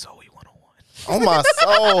 Zoe 101. Oh my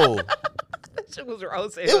soul, That shit was raw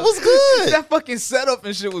as hell. it was good. That fucking setup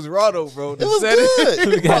and shit was raw though, bro. It was good.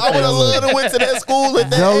 Look Bro, at I would that have loved to went to that school at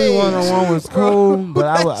that Zoe age. 101 was cool, but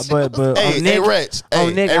I was but Hey, on Nick, Rich. on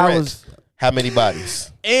Hey, Nick hey, I Rich. was How many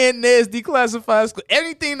bodies? And Nez declassified school.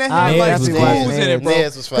 Anything that I had like definitely schools watched in it, bro.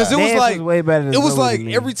 Nez was fine. Because it was Nance like way better than it was Zoe like to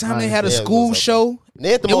me. every time they had a Nez was school okay. show.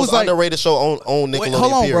 Ned the It was most like- underrated show on Nickelodeon. Wait,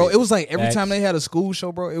 hold on, bro. period. It was like every Facts. time they had a school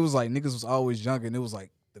show, bro, it was like niggas was always younger, and it was like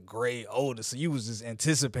the grade older. So you was just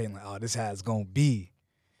anticipating like, oh, this how it's gonna be.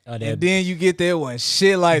 Oh, And that then you get there one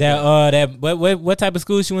shit like that. that what type of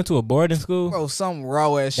school she went to? A boarding school? Bro, some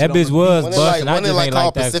raw ass shit. That bitch on was When it like busting. I when it just like ain't called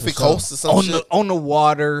like that Pacific for sure. Coast or some on shit. on the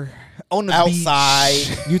water, on the Outside.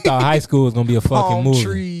 beach, You thought high school was gonna be a fucking palm movie.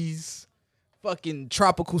 trees, fucking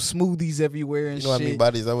tropical smoothies everywhere and You know how shit. many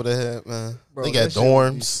bodies I would have had, man? Bro, They got that shit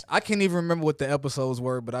dorms. I can't even remember what the episodes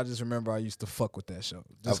were, but I just remember I used to fuck with that show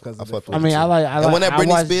just because I of fucked that. with I mean, I And when that I Britney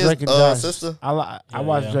watched Spears, Drake and Josh. sister? I Yeah,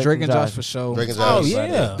 watched yeah. Drake and Josh for sure. Drake and Oh, Josh. yeah.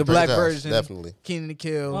 The Drake black and Josh, version. definitely, Keenan and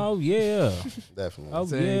Kel. Oh yeah. definitely. Oh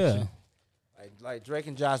Same yeah. shit. Like Drake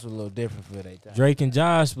and Josh was a little different for their time. Drake and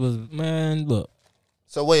Josh was man. Look,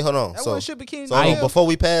 So wait, hold on. That So, one should be Keenan so and hold on, Kel. before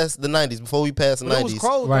we pass the '90s, before we pass the But it was '90s,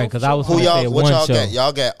 Crow, right? though, Because for I was sure. who gonna say y'all? What one y'all show. got?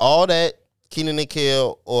 Y'all got all that. Keenan and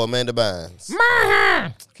Kel or Amanda Bynes?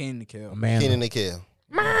 Keenan and Kel. Amanda, Keenan and Kel.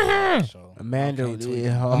 Amanda, Can't tweet.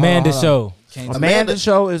 yeah, hold on, Amanda hold on. show. Can't Amanda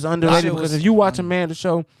show is That underrated shit because was if you watch funny. Amanda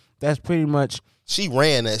show, that's pretty much She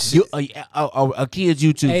ran that shit. a kid's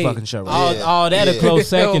YouTube Hey, fucking show. Right? all, Yeah. all that a Yeah. close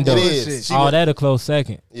second though. It is. She All was- that a close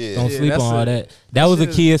second. Yeah. Don't Yeah, sleep that's on all a- that. That was a shit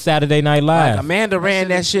is- kid Saturday Night Live. Like Amanda ran shit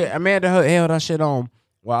that is- shit. Amanda held her shit on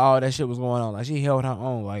while all that shit was going on. Like she held her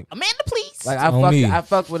own. Like Amanda, please. I On me.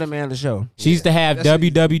 fucked with Amanda show. She used to have That shit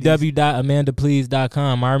used to be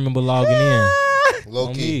www.amandaplease.com. I remember logging in. Low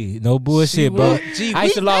On key. me. No bullshit, bro. Gee, I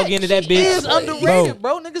used to log into that She bitch. is underrated,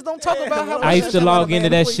 bro. Niggas don't talk about how much I used that to shit log about into Amanda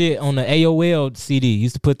that Please. shit on the AOL CD.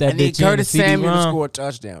 Used to put that I need bitch in the Curtis CD Samuel to ROM. score a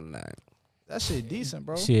touchdown tonight. That shit decent,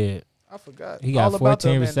 bro. Shit. I forgot. He got All about the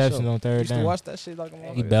 14 Amanda receptions show. on third Used to down. watch that shit like a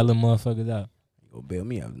He motherfucker. belling motherfuckers out. You gonna bail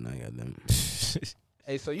me out tonight, goddamn.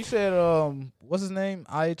 Hey, so you said what's his name?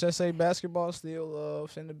 IHSA basketball still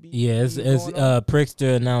finna be. Yeah, it's going on?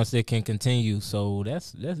 Prickster announced it can continue, so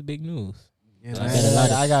that's big news. Yeah, I man. bet a lot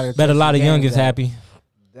of- I gotta Bet a check lot some of youngins games out. happy.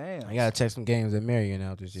 Damn. I gotta check some games at Marion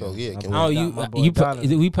out this year. So, yeah, My can boy Oh, my boy you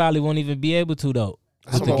Donovan. we probably won't even be able to though.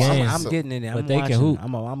 That's With the what I'm- games. I'm getting in there. But I'm they can watching. hoop.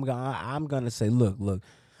 I'm gonna say, look.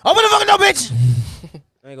 Open the fucking door, bitch.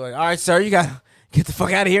 They go like, all right, sir, you gotta get the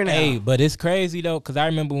fuck out of here now. Hey, but it's crazy though, because I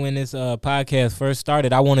remember when this podcast first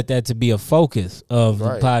started, I wanted that to be a focus of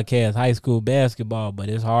Right. the podcast, high school basketball. But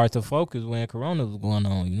it's hard to focus when Corona was going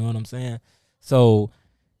on. You know what I'm saying? So,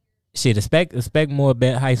 shit, expect more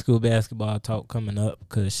high school basketball talk coming up,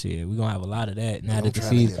 because shit, we gonna have a lot of that now that the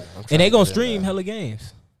season. And they gonna stream hella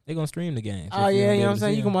games. They gonna stream the games. Oh if yeah, don't you be know what able I'm to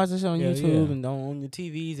saying. see You can them. watch this on Yeah, YouTube yeah. and on your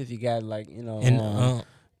TVs if you got like And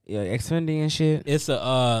Xfinity and shit. it's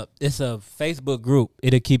a Facebook group.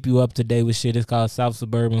 It'll keep you up to date with shit. It's called South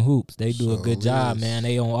Suburban Hoops. They do a So good job, is. man.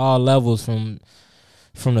 They on all levels from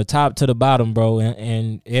the top to the bottom, bro.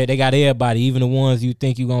 And they got everybody, even the ones you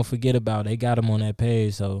think you gonna forget about. They got them on that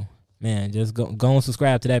page. So man, just go and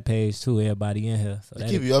subscribe to that page too. Everybody in here. So They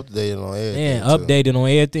that keep you updated on everything. man, too. updated on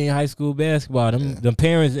everything high school basketball. Yeah. The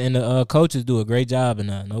parents and the coaches do a great job in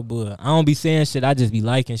that. No bull. I don't be saying shit. I just be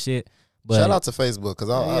liking shit. But Shout out to Facebook, because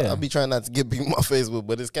Yeah. I be trying not to give people my Facebook,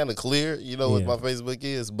 but it's kind of clear, what Yeah. my Facebook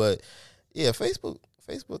is. But yeah,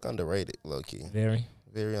 Facebook underrated, low key, very.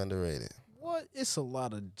 very underrated. What? It's a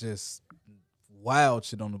lot of just wild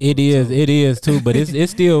shit on the. It book, is. too. It is too. But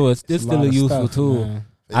it's still a still lot a of useful stuff, tool. man.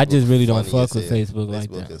 I just really don't funny fuck as with hell. Facebook like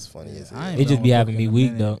Facebook that. is funny as I hell. ain't It just been be on having Facebook me in a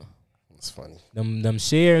weak minute. though. It's funny. Them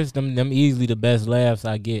shares, them easily the best laughs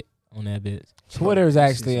I get on that bitch. Twitter is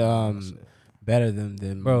actually Shit. better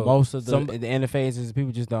than Bro, most of the some- the interfaces.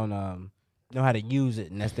 People just don't know how to use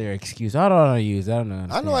it, and that's their excuse. I don't know how to use it. I don't know.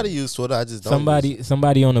 I know how to use Twitter. I just don't. use it.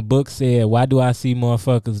 Somebody on the book said, "Why do I see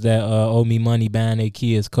motherfuckers that owe me money buying their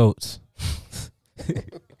kids coats?"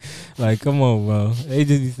 Like, come on, bro. They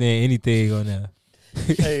just be saying anything on there.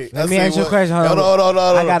 Hey, Let I me seen ask you a one- question. Hold Hold on.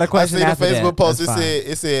 on. I got a question I seen after a Facebook that. post. That's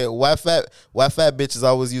It said why fat bitches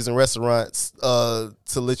always using restaurants to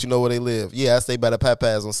let you know where they live. Yeah, I stay by the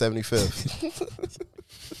Papayas on 75th.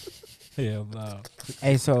 Yeah, bro.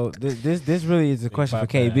 Hey, so this really is a Big question for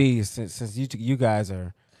Popeye. KB since you guys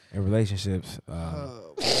are in relationships.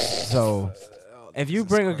 So if you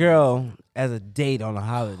bring a girl as a date on a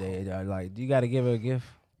holiday, like, do you got to give her a gift?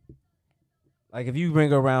 Like, if you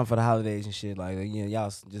bring her around for the holidays and shit, like, y'all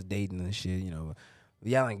just dating and shit,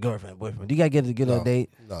 y'all ain't girlfriend, boyfriend. Do you got to get her No. a date?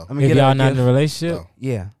 No, I mean, If get her y'all a not in gift. a relationship, No.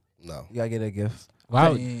 Yeah, no. you got to get her a gift. why? I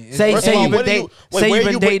would- mean, it's- Say First of all, you've been what do you- wait, say where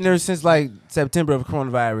you've you been dating her since like September of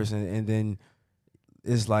coronavirus, and then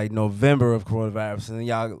it's like November of coronavirus,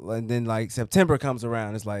 and then like September comes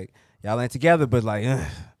around, it's like y'all ain't together, but like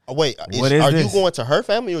Oh, wait, What is are this? you going to her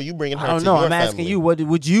family or are you bringing her I don't to know. your I'm asking family? you, what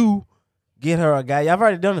would you get her a guy? Y'all have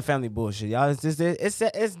already done the family bullshit, y'all.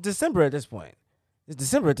 It's December at this point. It's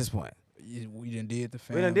December at this point. we done did the We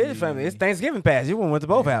family. done did the family. It's Thanksgiving past. You went to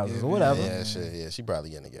both houses or whatever. Yeah, shit. Yeah, she probably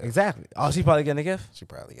getting a gift. Exactly. Oh, she probably getting a gift. She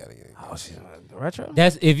probably got to get a gift. Oh, she retro.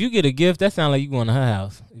 That's if you get a gift. That sounds like you going to her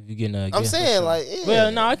house. If you getting a gift, I'm saying, like, yeah.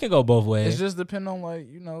 Well, no, I can go both It's ways. just depend on, like,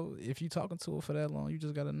 if you talking to her for that long, you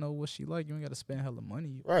just gotta know what she like. You ain't gotta spend hella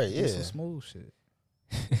money. Right, Get some yeah. smooth shit.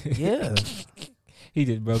 Yeah. He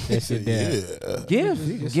just broke that shit down. Yeah.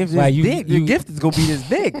 Gift. Gift Why, is you- big. Your you- gift is gonna be this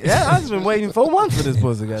big. Yeah, I've been waiting 4 months for this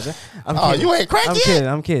pussy, guys. Oh, you ain't cracked I'm yet? kidding.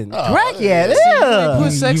 I'm kidding. Oh, Crack yeah. yet? See, Yeah.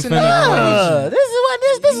 Put sex in the finna- equation. This is what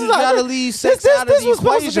this You is. gotta leave sex out of the was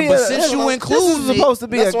supposed to equation, be but a- since you this include is it, supposed to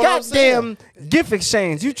be a that's what I'm goddamn gift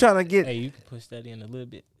exchange. You trying to get? Hey, you can push that in a little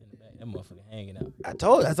bit. In the back. That motherfucker hanging out. I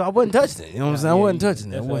told you. That's why I wasn't touching it. You know what I'm saying? I wasn't touching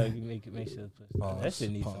it. That's I why wasn't. you make sure to push Pause, that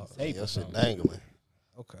shit needs some pause. tape Your or shit something. dangling.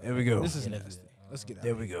 Okay. There we go. This is Yeah, that's nasty. good. Let's get out.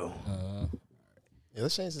 There we go. Yeah,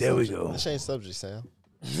 let's change the There we subject. go. Let's change the subject,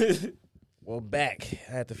 Sam. Well, back.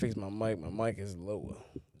 I had to fix my mic. My mic is lower.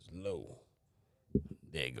 It's low.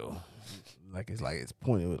 There you go. Like it's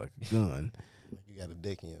pointed with like a gun. You got a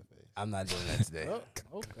dick in your face. I'm not doing that today.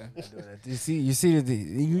 Okay. You see that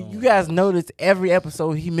you guys notice every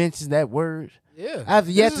episode he mentions that word. Yeah. I have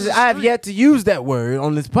yet to use that word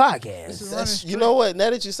on this podcast. This is That's, running you know what? Now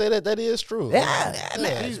that you say that, that is true. Yeah,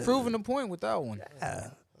 man. He's proving the point with that one. Yeah.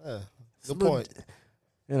 Yeah. Good point.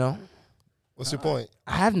 You know, What's your point?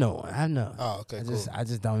 I have no one. I have no. Oh, okay, cool. I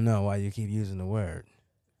just don't know why you keep using the word.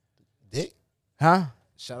 Dick? Huh?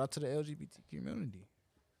 Shout out to the LGBT community.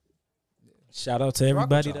 Shout out to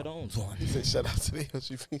everybody y'all. that owns one. He said shout out to the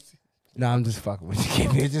LGBT. No, I'm just fucking with you,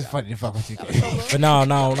 KB. It's just funny to fuck with you, KB. But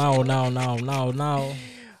no.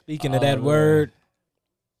 Speaking of that Oh, word,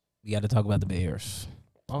 we got to talk about the Bears.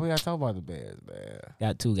 Why we gotta talk about the Bears, man?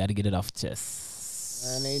 Got to get it off the chest.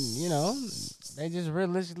 And they just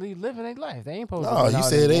realistically living their life. They ain't supposed to. No, win you all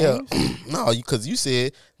said these they are. games. No, because you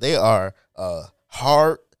said they are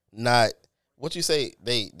hard not what you say?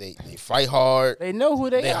 They fight hard. They know who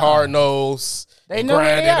they They are. hard nose. They know who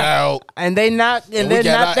grind they it are. out. And they're not We that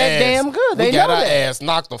got our damn good. We They got know our that. ass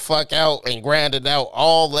knocked the fuck out and grinded out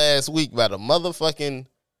all last week by the motherfucking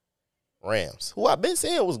Rams, who I've been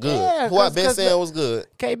saying was good. Yeah, who I've been 'cause saying was good.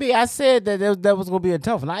 KB, I said that was gonna be a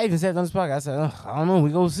tough one. I even said on this podcast, I said, I don't know,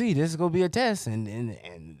 we gonna see. This is gonna be a test, and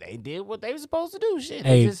they did what they were supposed to do. Shit,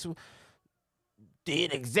 Hey. they just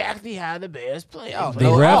did exactly how the Bears play. Y'all The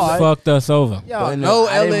know- refs Oh, fucked us over. Y'all But know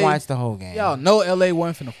I didn't LA. watch the whole game. Y'all know LA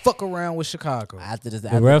wasn't finna fuck around with Chicago. after this, The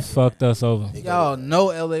refs fucked us over. Y'all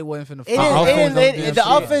know LA wasn't finna It fuck didn't, around. it didn't, with it, no the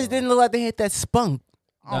damn offense shit. didn't look like they hit that spunk.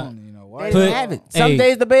 I don't even know why. They Put- didn't have it. Some hey.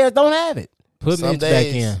 days the Bears don't have it. Put Some Mitch days-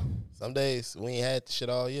 back in. Some days we ain't had shit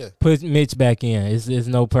all year. Put Mitch back in. It's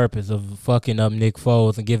no purpose of fucking up Nick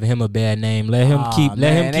Foles and giving him a bad name. Let him keep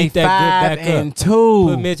that good back up. 5-2.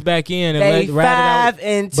 Put Mitch back in and They let rat it out.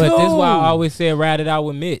 5-2. But this is why I always said rat it out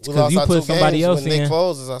with Mitch, We because lost you our put two somebody games else when Nick in.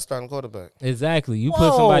 Foles is our starting quarterback. Exactly. You put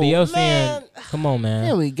Whoa, somebody else man. in. Come on, man.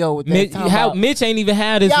 There we go with that. Mitch, Talking Mitch ain't even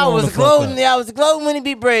had his y'all long was to fuck gloating. up. Y'all was gloating when he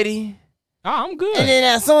beat Brady. Oh, I'm good. And then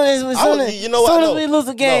as soon as you know what? No. we lose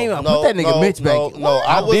a game, No, put that nigga Mitch back. in. No,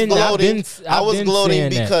 I I've was been- I've gloating. been- I I've was been gloating saying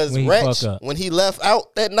that because when he Wretch, fuck up. when he left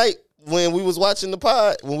out that night when we was watching the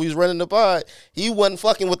pod, when we was running the pod, he wasn't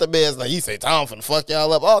fucking with the Bears. Like he said, Tom finna fuck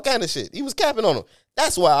y'all up, all kind of shit. He was capping on them.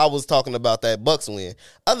 That's why I was talking about that Bucks win.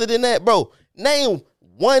 Other than that, bro, name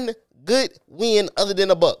one good win other than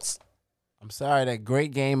the Bucks. I'm sorry, that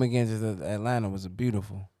great game against Atlanta was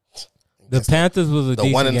beautiful. The Panthers was a The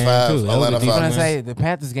decent 1-5 game too. That was a Atlanta decent When I Falcons. game. say the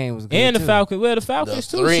Panthers game was good And the too. Falcons. Well, the Falcons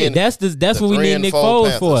too. three Shit. and- That's the what we 3 need and Nick 4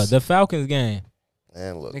 Foles for. Panthers. The Falcons game.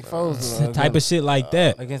 And look, Nick man. Foles Type of shit like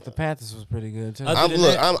that. against the Panthers was pretty good too. Other I'm than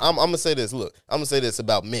look. that- I'm gonna say this. Look, I'm gonna say this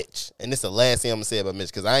about Mitch, and this is the last thing I'm gonna say about Mitch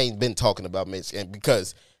because I ain't been talking about Mitch, and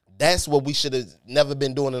because that's what we should have never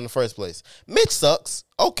been doing in the first place. Mitch sucks.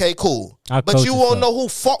 Okay, cool, Our but you coaches won't suck. know who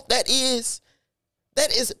fault that is.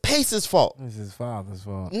 That is Pace's fault. This is his father's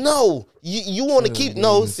fault. No, you want to Should've keep given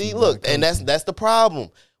no. him See, some look, better and that's the problem.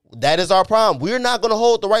 That is our problem. We're not going to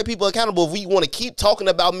hold the right people accountable if we want to keep talking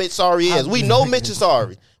about Mitch sorry is. We know Mitch is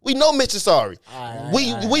sorry. We know Mitch is sorry.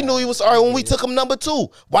 We knew he was sorry when we took him number 2.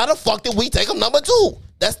 Why the fuck did we take him number 2?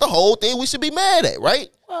 That's the whole thing we should be mad at, right?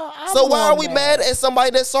 So why are we mad at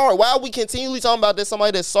somebody that's sorry? Why are we continually talking about that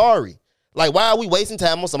somebody that's sorry? Like, why are we wasting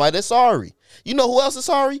time on somebody that's sorry? You know who else is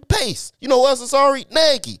sorry? Pace. You know who else is sorry?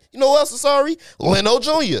 Nagy. You know who else is sorry? Leno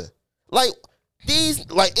Jr. Like,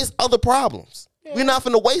 it's other problems. We're not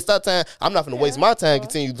finna waste our time. I'm not finna waste my time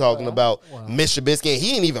continue talking about Mitch Trubisky.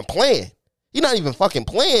 He ain't even playing. He not even fucking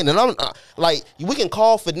playing. And I'm like, we can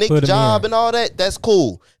call for Nick's Put him job in. and all that. That's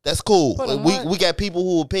cool. That's cool. Put him We in. we got people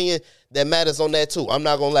who opinion that matters on that too. I'm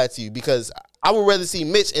not gonna lie to you because I would rather see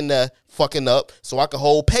Mitch in there fucking up so I can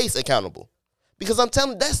hold Pace accountable. Because I'm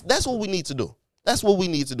telling you, that's what we need to do. That's what we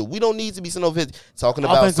need to do. We don't need to be sitting over here talking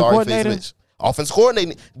about Offensive sorry face coordinator? Mitch. Offense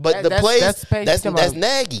coordinator, but the That's plays Pace that's talking about.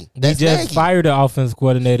 Nagy. We That's just Nagy. fired the offense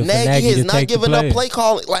coordinator for Nagy Nagy has to not take the given up plays. play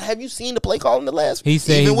calling. Like, have you seen the play calling the last? He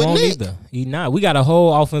said even he with won't Nick. either. He not. We got a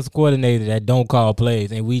whole offense coordinator that don't call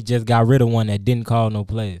plays, and we just got rid of one that didn't call no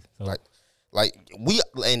plays. So Like we,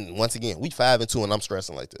 and once again, we 5-2, and I'm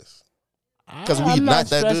stressing like this. 'Cause we I'm not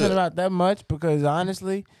that stressing good. about that much because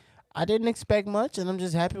honestly, I didn't expect much, and I'm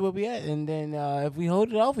just happy where we at. And then if we hold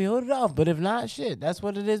it off, we hold it off. But if not, shit, that's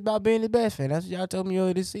what it is about being the best fan. That's what y'all told me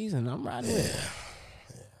earlier this season. I'm riding with it.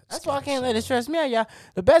 That's why I can't let it stress me out, y'all.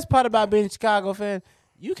 The best part about being a Chicago fan,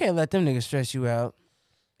 you can't let them niggas stress you out.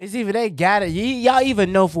 It's either they got it. Y'all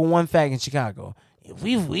even know for one fact in Chicago, if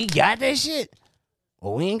we got that shit,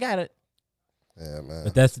 or we ain't got it. Yeah, man.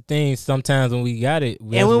 but that's the thing. Sometimes when we got it, And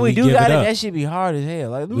when we do give got it, up. that shit be hard as hell.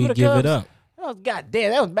 Like, look we at the give it Cubs. up. That was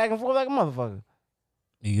goddamn. That was back and forth like a motherfucker.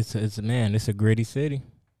 It's a man. It's a gritty city.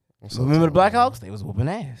 I'm so Remember the tired, man. Blackhawks? They was whooping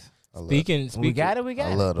ass. I love- Speaking, When we got it, we I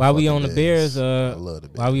got it. love the while we fucking on the Bears, I love the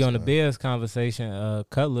Bears. while we on the man. Bears conversation,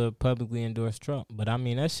 Cutler publicly endorsed Trump. But I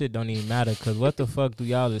mean, that shit don't even matter because what the fuck do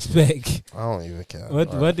y'all expect? I don't even care.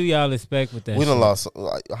 What do y'all expect with that? We done shit? lost.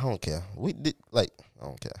 Like, I don't care. We did like. I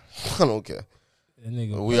don't care. I don't care. That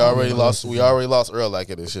nigga We already lost. We already lost Earl like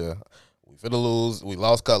it this year. We finna lose. We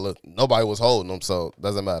lost Cutler. Nobody was holding him, so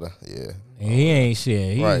doesn't matter. Yeah. He ain't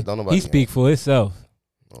shit. Right, don't nobody he speak for himself.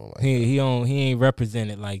 Oh, He ain't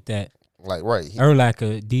represented like that. like right. He,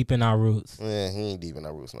 Urlacher deep in our roots. yeah, he ain't deep in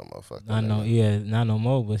our roots, no motherfucker. I know, yeah, not no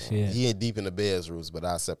more, but shit. He ain't deep in the Bears roots, but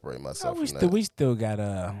I separate myself we from still got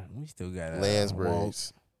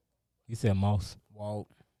Lansbury's. You said Moss. Walt.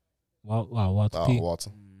 Walter Oh, P.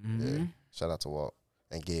 Walton. Mm-hmm. Yeah. Shout out to Walt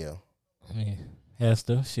and Gail. I mean,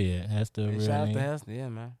 Hester, shit, Hester, Hey, real shout out name. to Hester, yeah,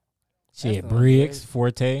 man. Shit, That's Briggs, not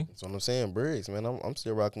Forte. That's what I'm saying. Briggs, man. I'm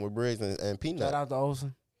still rocking with Briggs and Peanut. Shout out to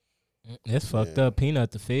Olsen. It's fucked Yeah. up. Peanut,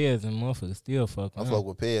 the feds, and motherfuckers still fuck. I fuck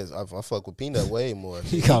with Pez. I fuck with Peanut way more.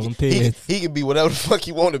 He call him He Pez. can be whatever the fuck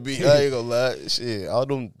he want to be. I ain't gonna lie. Shit, all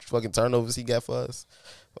them fucking turnovers he got for us.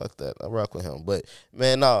 Fuck that. I rock with him. But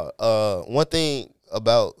man, one thing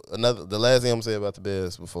about the last thing I'm gonna say about the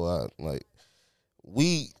Bears before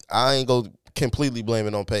I ain't gonna completely blame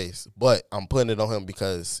it on Pace, but I'm putting it on him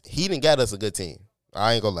because he didn't got us a good team.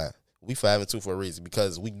 I ain't gonna lie. We 5-2 for a reason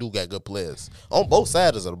because we do got good players on both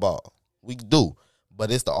sides of the ball. We do. But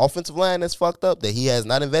it's the offensive line that's fucked up that he has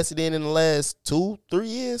not invested in the last 2-3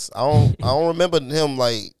 years. I don't remember him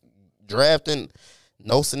like drafting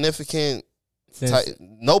no significant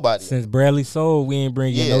nobody. Since Bradley sold, we ain't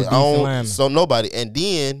bringing no decent linemen. So nobody. And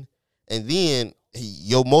then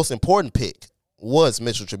your most important pick was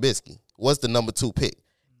Mitchell Trubisky. Was the number 2 pick.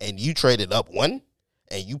 And you traded up one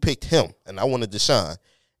and you picked him. And I wanted Deshaun.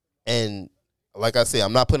 And like I said,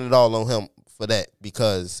 I'm not putting it all on him for that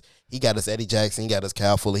because he got us Eddie Jackson, he got us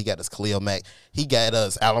Kyle Fuller, he got us Khalil Mack, he got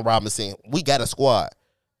us Allen Robinson. We got a squad.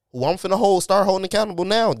 Who I'm finna start holding accountable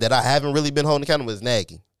now that I haven't really been holding accountable is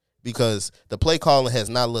Nagy because the play calling has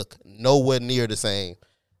not looked nowhere near the same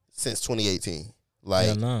since 2018. Like,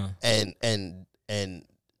 Hell nah. and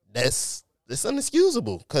it's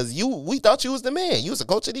unexcusable because we thought you was the man. You was the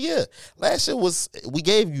coach of the year. Last year we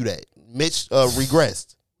gave you that. Mitch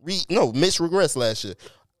regressed. Mitch regressed last year.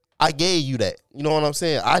 I gave you that. You know what I'm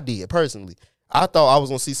saying? I did, personally. I thought I was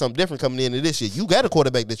going to see something different coming into this year. You got a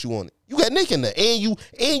quarterback that you wanted. You got Nick in there. And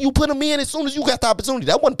you put him in as soon as you got the opportunity.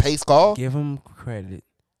 That wasn't Pace call. Give him credit.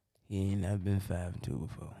 He ain't never been 5-2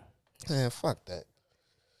 before. Man, fuck that.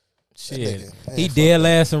 Shit. Man, He fuck dead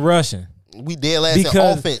last in rushing. We dead last in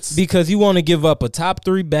offense. Because you want to give up a top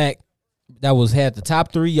 3 back that had the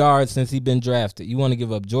top 3 yards since he been drafted. You want to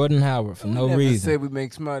give up Jordan Howard for no reason. Say we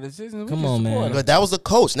make smart decisions. Come on, man. But that was the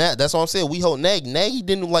coach. Now that's what I'm saying. We hold Nagy. Nagy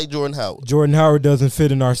didn't like Jordan Howard. Jordan Howard doesn't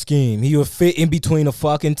fit in our scheme. He will fit in between a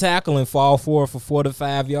fucking tackle and fall forward for 4 to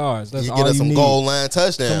 5 yards. That's You all get us you some need. goal line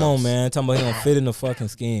touchdowns. Come on, man. Talking about he don't fit in the fucking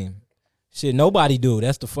scheme. Shit, nobody do.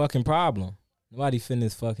 That's the fucking problem. Nobody fit in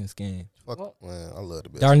this fucking scheme. Fuck, man, I love the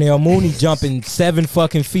best. Darnell Mooney jumping 7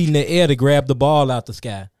 fucking feet in the air to grab the ball out the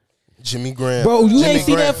sky. Jimmy Graham. Bro, you Jimmy ain't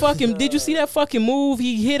see Graham. that fucking. Did you see that fucking move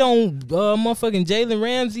he hit on motherfucking Jalen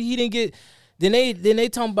Ramsey? He didn't get. Then they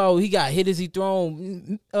talking about he got hit as he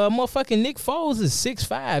thrown. Motherfucking Nick Foles is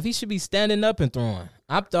 6'5". He should be standing up and throwing.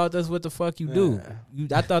 I thought that's what the fuck you do.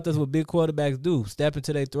 I thought that's what big quarterbacks do. Step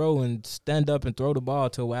into their throw and stand up and throw the ball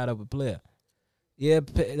to a wide open player.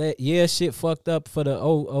 Yeah, shit fucked up for the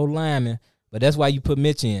old lineman, but that's why you put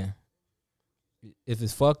Mitch in. If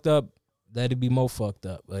it's fucked up, let it be more fucked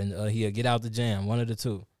up, and he'll get out the jam. One of the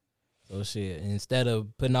two. So shit. Instead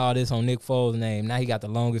of putting all this on Nick Foles' name, now he got the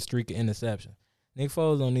longest streak of interception. Nick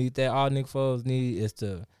Foles don't need that. All Nick Foles need is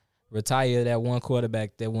to retire that one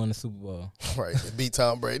quarterback that won the Super Bowl. Right, beat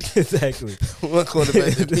Tom Brady. Exactly. One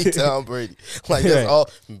quarterback that beat Tom Brady. Like that's all.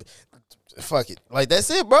 Fuck it. Like that's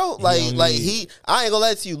it, bro. I ain't gonna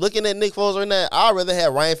lie to you. Looking at Nick Foles right now, I'd rather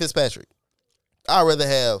have Ryan Fitzpatrick. I'd rather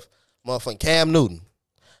have motherfucking Cam Newton.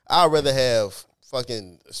 I'd rather have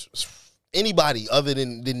fucking anybody other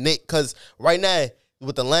than Nick. Cause right now,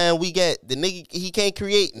 with the line we got, the nigga he can't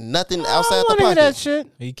create nothing outside the pocket. That shit.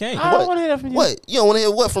 He can't. I don't want to hear that from you. What? You don't want to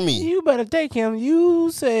hear what from me? You better take him.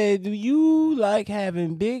 You said you like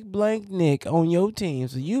having big blank Nick on your team,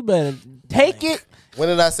 so you better take it. When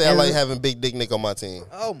did I say I like having Big Dick Nick on my team?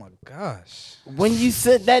 Oh my gosh. When you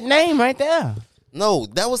said that name right there. No,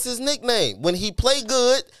 that was his nickname. When he played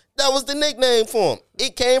good, that was the nickname for him.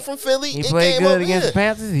 It came from Philly. He played good against the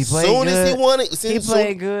Panthers. He played soon good. as he won it, He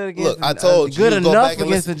played good against. Look, I told you, good you can go enough back and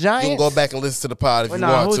against the listen. Giants. You can go back and listen to the pod if you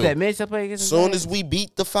Nah, want who's to. that? Mitch, I played against. Soon as we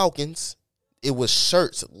beat the Falcons, it was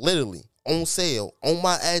shirts literally on sale on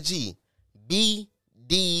my IG,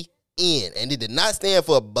 BDN, and it did not stand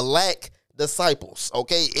for Black Disciples.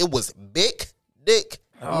 Okay, it was Big Dick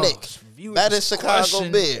Nick. That is Chicago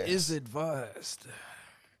Bears. Is advised.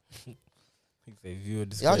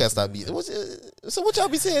 Y'all gotta stop being. So what y'all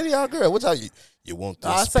be saying to y'all girl? What y'all you want this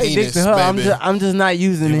I say penis, dick to her. baby? I'm just not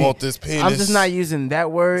using You it. want this penis? I'm just not using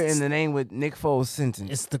that word in the name with Nick Foles' sentence.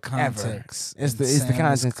 It's the context. It's the Sam is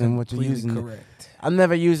context and what you're completely using. Correct. I'm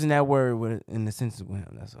never using that word in the sentence with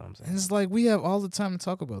him. That's what I'm saying. And it's like we have all the time to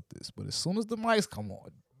talk about this, but as soon as the mics come on,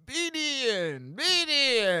 BDN.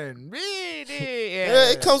 Yeah,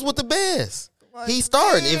 it comes with the Bears. He's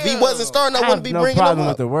starting. If he wasn't starting, I I wouldn't have be no bringing him problem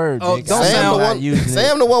up. with the word. Oh, Big don't Sam. sound I'm the not one- using it.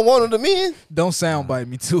 Sam the one wanted him in. Don't soundbite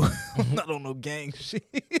me too. I'm not on no gang shit.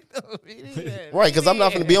 Right, because I'm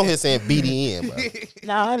not going to be on here saying BDN, bro.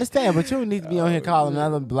 No, I understand, but you don't need to be on here calling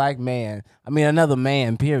another black man. I mean, another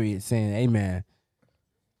man. Period. Saying, "Hey, man,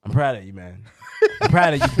 I'm proud of you, man. I'm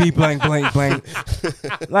proud of you." B blank blank blank.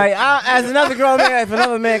 Like, as another grown man, if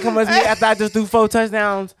another man come with me after I just do 4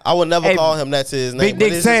 touchdowns, I would never Hey, call him that to his name. Big but Dick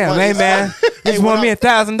it's just Sam, funny. hey man, Hey, you just when want me I-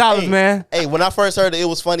 $1,000, Hey, man. Hey, when I first heard it, it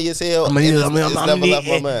was funny as hell. I'm It's gonna never left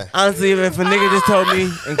my mind. honestly, if a nigga just told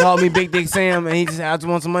me and called me Big Dick Sam and he just I just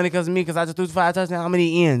want some money because of me because I just threw 5 touchdowns, how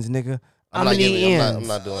many ends, nigga? How many ends? I'm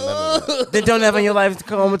not doing none of that. Then don't ever in your life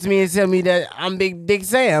come over to me and tell me that I'm Big Dick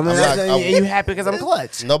Sam and, and you happy because I'm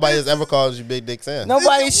clutch. Nobody has ever called you Big Dick Sam.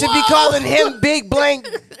 Nobody should be calling him Big Blank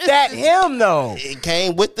that him though. It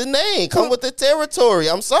came with the name, come with the territory.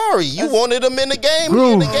 I'm sorry. You wanted him in the game, Groove.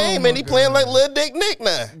 he in the game, and he playing like Lil Dick Nick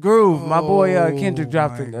now. Groove, my boy Kendrick Oh,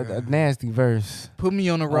 dropped my a nasty verse. Put me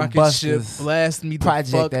on a On rocket ship, Busta's blast me the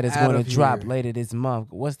Project fuck that is out going of to drop here. later this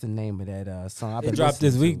month. What's the name of that song? I've It been dropped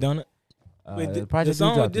this listening week, to. don't it? Wait, The project the do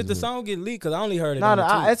song, drop did this the week. song get leaked? Because I only heard it No, on no,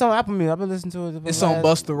 the tweet. it's on Apple Music. I've been listening to it. It's on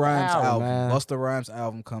Busta Rhymes Wow, album. man. Busta Rhymes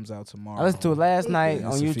album comes out tomorrow. I listened to it last night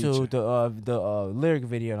on It's a YouTube, feature. the lyric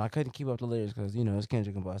video, and I couldn't keep up the lyrics because it's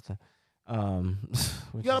Kendrick and Busta.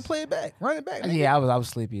 You gotta play it back, run it back. nigga. Yeah, I was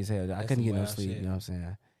sleepy as hell. I That's couldn't some get no wild sleep. shit. You know what I'm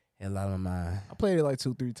saying? Had a lot on my mind. I played it like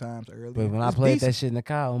 2-3 times earlier. But when I It's played decent. that shit in the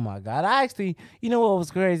car, oh my God. I actually, you know what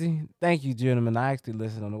was crazy? Thank you, gentlemen. I actually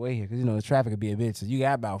listened on the way here because, the traffic could be a bitch. So you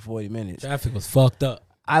got about 40 minutes. Traffic was fucked up.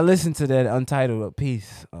 I listened to that Untitled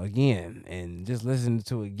piece again, and just listening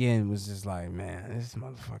to it again was just like, man, this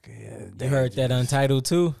motherfucker here. You heard that dangerous. Untitled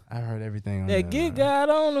too? I heard everything on That that. get man. got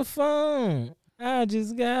on the phone. I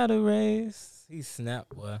just got a race. He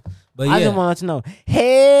snapped, boy. But I yeah. just want to know,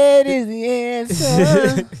 head is the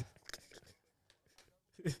answer.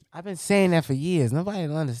 I've been saying that for years. Nobody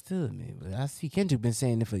understood me, but I see Kendrick been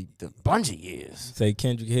saying it for a bunch of years. Say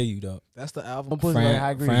Kendrick hear you though. That's the album. Don't put me like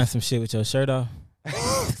high grease. Frying some shit with your shirt off.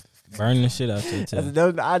 Burn the shit out your That's a chest.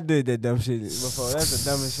 dumb, I did that dumb shit before. That's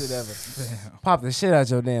the dumbest shit ever. Damn. Pop the shit out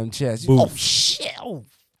your damn chest. Boom. Oh shit! Oh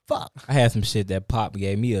fuck! I had some shit that Pop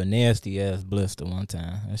gave me a nasty ass blister one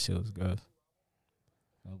time. That shit was gross.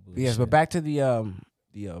 No Yes, bullshit. but back to the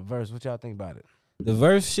verse. What y'all think about it? The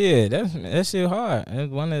verse shit, that shit hard.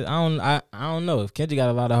 That's one that I don't know. If Kendrick got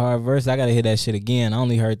a lot of hard verse, I gotta hear that shit again. I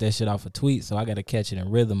only heard that shit off a tweet, so I gotta catch it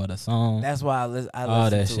in rhythm of the song. That's why I listen All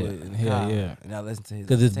that to shit. it. in the Hell car, yeah. and I listen to his.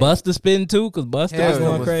 Cause it's tape. Busta spitting too. Cause Busta Hell was Busta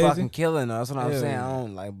going was crazy. fucking killing us. That's what I'm Hell saying. yeah. I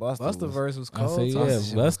don't like Busta. Busta verse was I cold. say too. yeah, Busta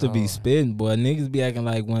shit was Busta be cold. spitting, boy. Niggas be acting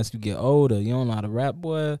like once you get older, you don't know how to rap,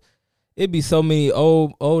 boy. It be so many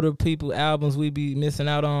older people albums we be missing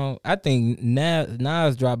out on. I think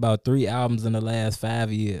Nas dropped about 3 albums in the last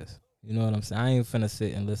 5 years. You know what I'm saying? I ain't finna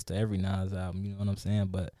sit and listen to every Nas album. You know what I'm saying?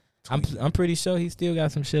 But I'm pretty sure he still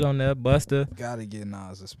got some shit on there. Busta, Gotta get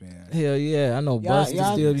Nas a spin. hell yeah, I know Y'all- Busta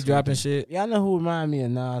y'all- still be dropping shit. Yeah, I know who remind me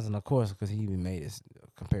of Nas, and of course, because he even made a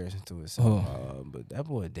comparison to it. So, but that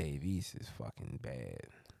boy Dave East is fucking bad.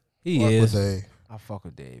 He Fuck is. with Dave. I fuck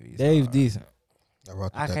with Dave East. Dave's hard. decent. I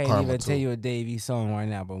rock with I that can't Karma even too. tell you a Dave East song right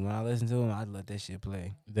now, but when I listen to him, I let that shit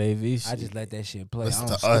play. Dave East. I just let that shit play. Listen I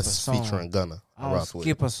don't to skip a us song. featuring Gunna. I I don't rock with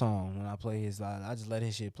skip a song when I play his. I just let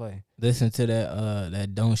his shit play. Listen to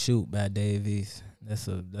that Don't Shoot by Dave East. That's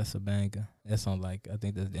a banger. That's on I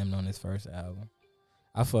think that's them on his first album.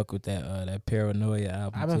 I fuck with that Paranoia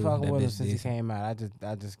album. I've been too. fucking That with him bitch since decent. he came out.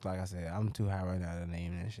 I just like I said, I'm too high right now to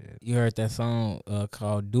name that shit. You heard that song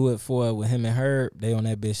called "Do It For It" with him and Herb. They on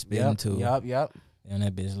that bitch spitting too. Yup. They on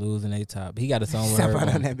that bitch losing they top. He got a song with Stop Herb. on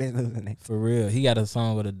on- that bitch losing it. For real, he got a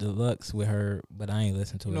song with a deluxe with her, but I ain't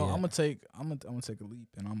listened to You it know, yet. I'm gonna take a leap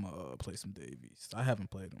and I'm gonna play some Dave East. I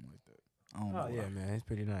haven't played him like that. I don't know. Oh yeah, why. man, it's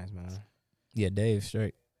pretty nice, man. Yeah, Dave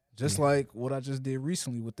straight. Just like what I just did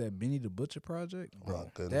recently with that Benny the Butcher project. Oh,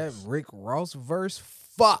 That goodness. Rick Ross verse,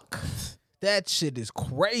 fuck. That shit is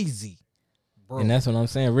crazy. Bro. And that's what I'm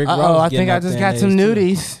saying. Rick Ross. Oh, I getting think I up just there in got some age, too.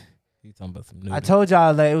 nudies. He talking about some nudies. I told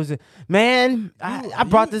y'all that it was man. I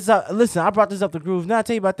brought this up. Listen, I brought this up the groove. Now I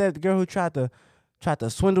tell you about that girl who tried to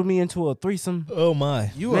swindle me into a threesome. Oh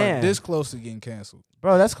my. You Man. are this close to getting canceled.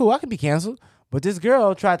 Bro, that's cool. I could be canceled. But this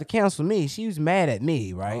girl tried to cancel me. She was mad at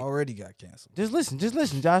me, I right? already got canceled. Just listen,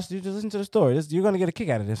 Josh. You just listen to the story. You're gonna get a kick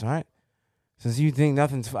out of this, all right? Since you think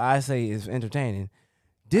nothing I say is entertaining.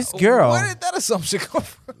 This girl Where did that assumption come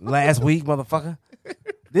from? last week, motherfucker.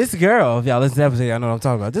 This girl, if y'all listen to the episode, y'all know what I'm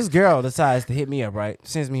talking about. This girl decides to hit me up, right?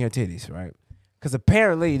 Sends me her titties, right? Because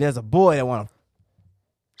apparently there's a boy that want to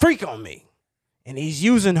freak on me. And he's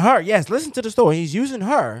using her. Yes, listen to the story. He's using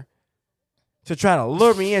her to try to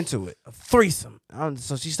lure me into it. A threesome.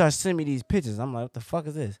 So she starts sending me these pictures. I'm like, what the fuck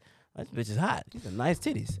is this? This bitch is hot. These are nice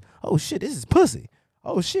titties. Oh shit, this is pussy.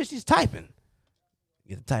 Oh shit, she's typing.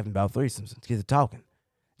 Get to typing about threesomes. Get to talking.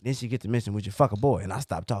 Then she get to mention, would you fuck a boy? And I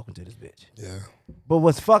stopped talking to this bitch. Yeah. But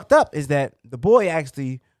what's fucked up is that the boy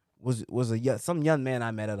actually was some young man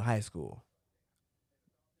I met at high school.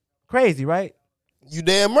 Crazy, right? You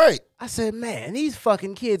damn right. I said, man, these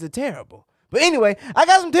fucking kids are terrible. But anyway, I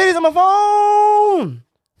got some titties on my phone.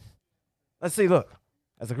 Let's see, look.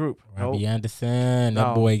 As a group. Robbie Nope. Anderson, that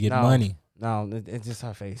No, boy get no. money. No, it's just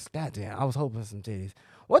her face. Goddamn, I was hoping for some titties.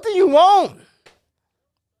 What do you want?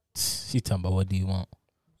 She talking about what do you want?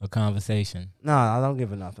 A conversation. No, I don't give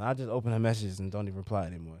her nothing. I just open her messages and don't even reply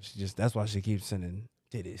anymore. That's why she keeps sending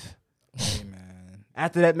titties. Hey man,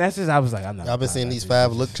 After that message, I was like, I'm not. Y'all been seeing these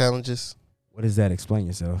 5 look challenges? What is that? Explain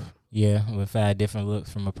yourself. Yeah, with 5 different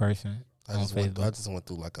looks from a person I on just Facebook. went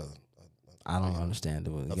through like a I don't understand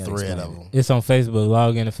it. a thread of them. It's on Facebook.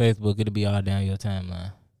 Log into Facebook. It'll be all down your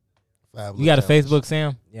timeline. 5 You got a look challenges. Facebook,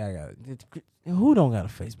 Sam? Yeah, I got it. Who don't got a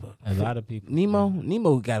Facebook? A lot of people.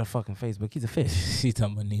 Nemo got a fucking Facebook. He's a fish. She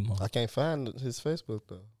talking about Nemo. I can't find his Facebook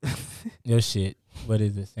though. Your shit. What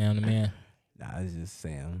is it, Sam the man? Nah, it's just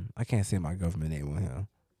Sam. I can't say my government name on him.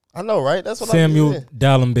 I know, right? That's what Samuel I'm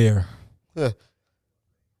Dallenberg.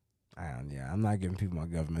 I'm not giving people my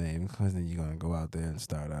government name because then you're gonna go out there and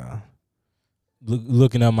start.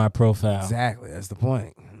 Looking up my profile. Exactly, that's the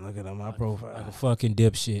point. Looking at my Like a profile, fucking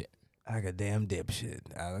dipshit. like a damn dipshit.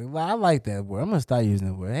 I like that word. I'm gonna start using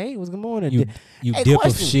that word. Hey, what's good morning? You Hey, dip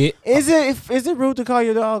question. of shit. Is it rude to call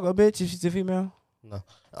your dog a bitch if she's a female? No.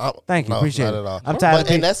 Thank you, appreciate not it. at all. I'm tired.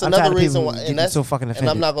 And that's another reason why. And that's so fucking offended. And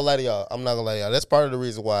I'm not gonna lie to y'all. That's part of the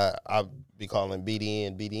reason why I be calling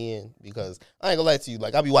BDN because I ain't gonna lie to you.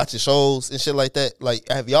 Like I be watching shows and shit like that. Like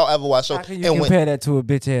have y'all ever watched shows? How can you compare that to a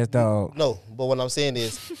bitch ass dog? No, but what I'm saying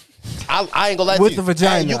is, I ain't gonna lie With to you. the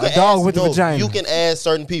vagina, You a can dog ask- with the no, vagina. You can ask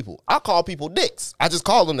certain people. I call people dicks. I just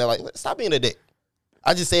call them that. Like stop being a dick.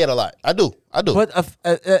 I just say it a lot. I do. But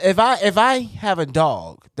if I have a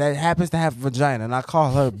dog that happens to have a vagina and I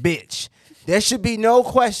call her bitch, there should be no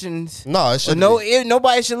questions. No, it Or should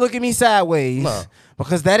nobody should look at me sideways. Nah.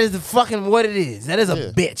 Because that is the fucking what it is. That is a Yeah.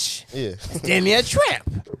 bitch. Yeah, Damn me a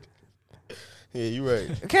tramp. yeah, you right.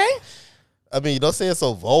 Okay? I mean, don't say it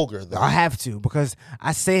so vulgar though. I have to because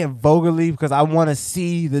I say it vulgarly because I want to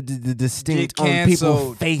see the distinct Get on people's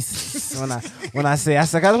canceled. faces when I say I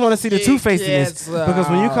just want to see the Get two faceness because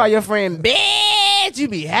when you call your friend bitch, you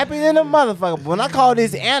be happy than a motherfucker. But when I call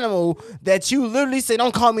this animal that you literally say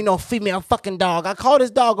don't call me no female fucking dog, I call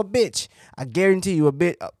this dog a bitch. I guarantee you a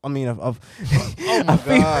female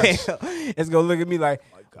is gonna look at me like,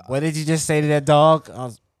 what did you just say to that dog? I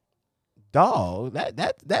was, dog,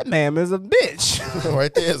 that man is a bitch.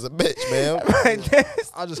 Right there is a bitch, man. Right there.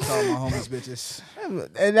 I'll just call my homies bitches.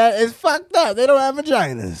 And that is fucked up. They don't have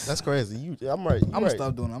vaginas. That's crazy. I'm right. I'm gonna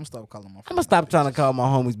stop doing it. I'm gonna stop calling my. I'm gonna stop trying to call my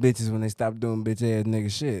homies bitches when they stop doing bitch ass nigga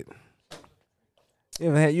shit.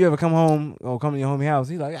 You ever come home or come to your homie house?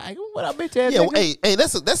 He's like, hey, what up, bitch ass Yeah, nigga? hey,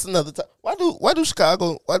 that's another time. Why do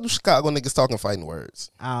Chicago niggas talking fighting words?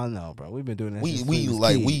 I don't know, bro. We've been doing that. We since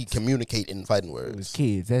was we kids. communicate in fighting It was words.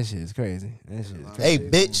 kids. That shit is crazy. That shit is crazy. Hey,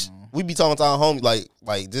 bitch. We be talking to our homie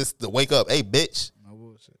like just to wake up. Hey, bitch. No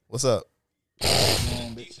bullshit. What's up? What you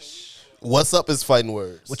on, bitch? What's up is fighting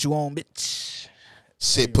words. What you on, bitch?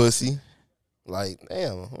 Shit, pussy. Like,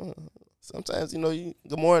 damn. Sometimes you.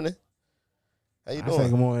 Good morning. How you I say doing?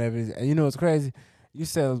 good morning every day. And you know what's crazy? You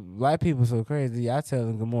say white people so crazy. I tell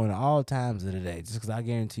them good morning all times of the day, just because I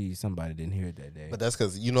guarantee you somebody didn't hear it that day. But that's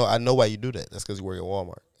because I know why you do that. That's because you work at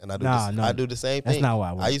Walmart, and I do. I do the same thing. That's not why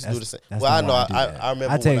I work. I used to do the same. That's Well, I not know. why do that. I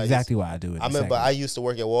remember. I tell when you exactly why I do it. I remember I used to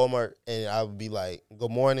work at Walmart, and I would be like, "Good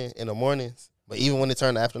morning" in the mornings. But even when it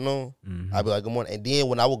turned to afternoon, I'd be like, "Good morning." And then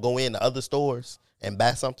when I would go in to other stores and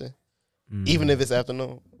buy something, even if it's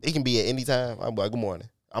afternoon, it can be at any time. I'd be like, "Good morning."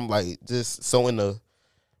 I'm like just so in the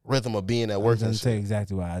rhythm of being at work I'm and gonna tell you shit.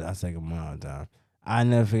 exactly why I say good morning all the time. I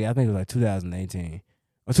never forget. I think it was like 2018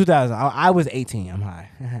 or 2000. I was 18. I'm high.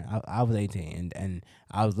 I was 18, and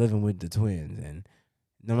I was living with the twins. And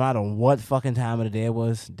no matter what fucking time of the day it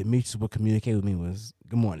was, Demetrius would communicate with me was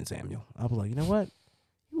good morning, Samuel. I was like, you know what?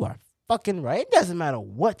 You are fucking right. It doesn't matter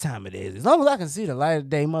what time it is, as long as I can see the light of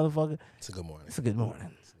day, motherfucker. It's a good morning. It's a good morning.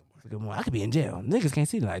 It's a good morning. I could be in jail. Niggas can't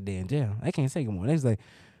see the light of day in jail. I can't say good morning. Niggas like,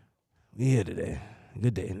 we here today.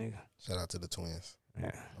 Good day, nigga. Shout out to the twins.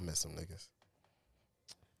 Yeah. I miss them niggas.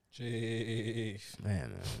 Jeez.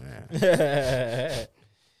 Man.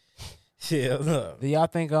 Yeah. Do y'all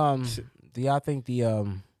think the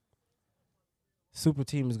super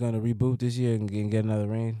team is gonna reboot this year and get another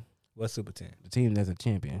ring? What super team? The team that's the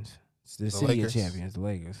champions. It's the city Lakers? of champions, the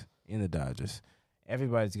Lakers and the Dodgers.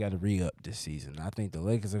 Everybody's got to re-up this season. I think the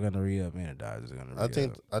Lakers are going to re-up and the Dodgers are going to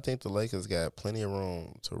re-up. I think the Lakers got plenty of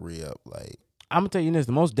room to re-up. Like, I'm going to tell you this.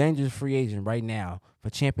 The most dangerous free agent right now for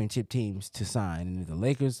championship teams to sign, and the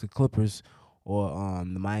Lakers, the Clippers, or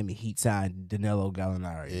the Miami Heat sign Danilo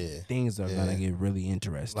Gallinari. Yeah. Things are going to get really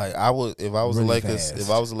interesting. if I was the Really Lakers, fast. if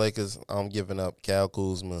I was the Lakers, I'm giving up Cal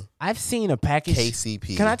Kuzma, I've seen a package.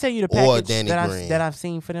 KCP. Can I tell you the or package Danny that, Green. that I've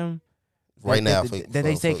seen for them? Right now, that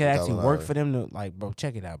they say could actually work Gallinari. for them to, like, bro,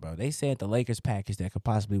 check it out, bro. They said the Lakers package that could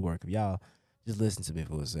possibly work. If y'all just listen to me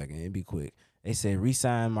for a second, it'd be quick. They said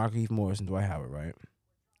re-sign Markieff Morris and Dwight Howard, right?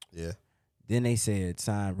 Yeah. Then they said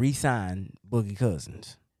re-sign Boogie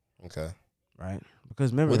Cousins, Okay. right? Because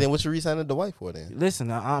remember, Well, then what you re-signing Dwight for then? listen,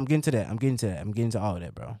 I'm getting to that. I'm getting to all of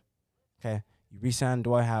that, bro. Okay, you re-sign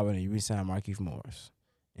Dwight Howard and you re-sign Markieff Morris,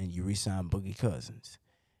 and you re-sign Boogie Cousins.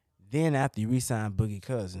 Then after you re-sign Boogie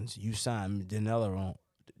Cousins, you sign Danilo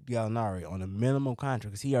Gallinari on a minimum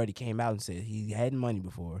contract because he already came out and said he had money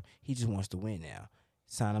before. He just wants to win now.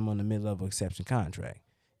 Sign him on the mid-level exception contract.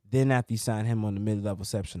 Then after you sign him on the mid-level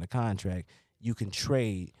exception of contract, you can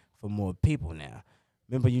trade for more people now.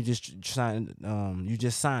 Remember, you just signed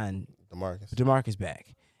DeMarcus. DeMarcus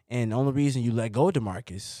back. And the only reason you let go of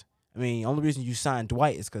DeMarcus, only reason you signed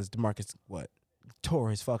Dwight is because DeMarcus, tore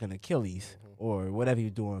his fucking Achilles or whatever he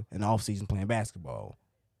was doing in the offseason playing basketball.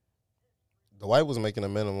 Dwight was making a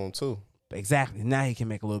minimum too. Exactly. Now he can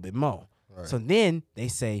make a little bit more. Right. So then they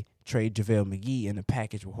say trade JaVale McGee in a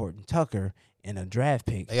package with Horton Tucker and a draft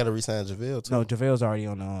pick. They got to re-sign JaVale too. No, JaVale's already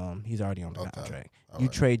on he's already on the Okay. contract. All You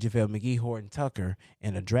right. trade JaVale McGee, Horton Tucker,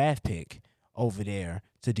 and a draft pick over there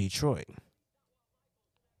to Detroit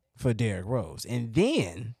for Derrick Rose. And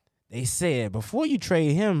then they said before you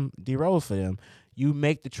trade him, D Rose for them, you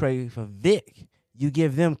make the trade for Vic. You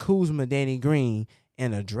give them Kuzma, Danny Green,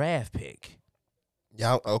 and a draft pick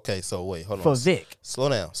Yeah. Okay. So wait, hold on. for Vic. Slow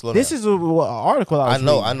down. Slow This down. is an article I was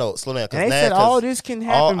reading. I know. Slow down. 'Cause And they now, said 'cause all this can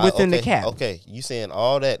happen within the cap. Okay, you saying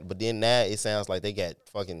all that, but then now it sounds like they got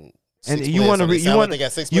fucking. And Six you players wanna on re- their- you sound wanna- like they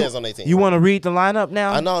got six you- players on their team. You want to read the lineup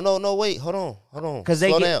now? I know. No. Wait. Hold on. 'Cause they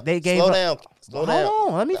slow get- down. they gave slow up- down. Slow Hold down.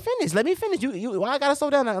 on, let me finish. You why I gotta slow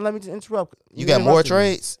down now and let me just interrupt. You got more interrupted me.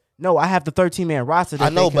 trades. No, I have the 13-man roster. That I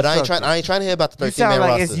know, they but I ain't constructed. trying to hear about the You 13-man sound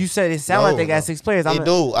like roster. you said it sound like they got 6 players. They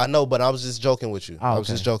do. I know, but I was just joking with you. Oh, I was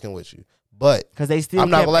okay. just joking with you. But because they still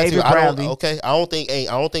I'm not kept gonna lie to Avery you. Bradley.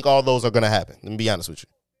 I don't think all those are gonna happen. Let me be honest with you.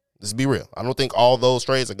 Let's be real. I don't think all those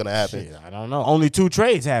trades are gonna happen. Shit, I don't know. Only 2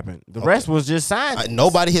 trades happened. The rest was just signings.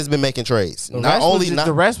 Nobody has been making trades.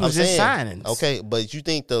 The rest was just signings. Okay, but you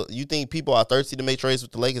think people are thirsty to make trades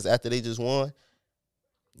with the Lakers after they just won?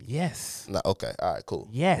 Yes. No, okay, all right, cool.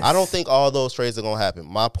 Yes. I don't think all those trades are gonna happen.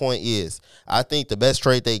 My point is, I think the best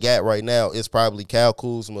trade they got right now is probably Cal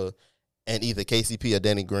Kuzma and either KCP or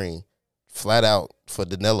Danny Green, flat out for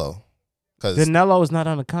Danilo, because Danilo is not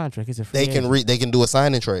on the contract. He's a free agent. they can do a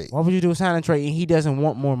signing trade. Why would you do a signing trade and he doesn't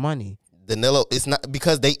want more money? Danilo, it's not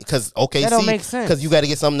because OKC, That don't make sense. because you got to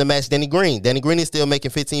get something to match Danny Green. Danny Green is still making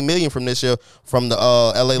 $15 million from this year from the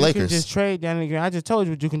LA You Lakers. can just trade Danny Green. I just told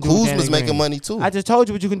you what you can do. with Danny Kuzma's making Green. money too. I just told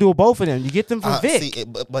you what you can do with both of them. You get them for Vic. See,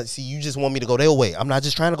 but see, you just want me to go their way. I'm not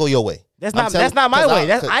just trying to go your way. That's I'm not telling- my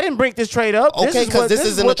 'cause way. I didn't bring this trade up. Okay, because this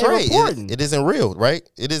isn't a what they're trade. reporting. It isn't real, right?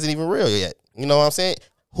 It isn't even real yet. You know what I'm saying?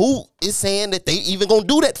 Who is saying that they even gonna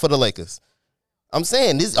do that for the Lakers? I'm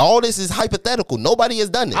saying all this is hypothetical. Nobody has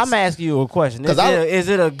done this. I'm asking you a question. Is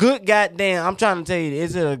it a good goddamn? I'm trying to tell you,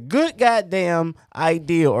 is it a good goddamn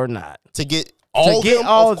idea or not? to get all get them,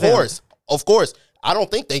 all of them. course. Of course. I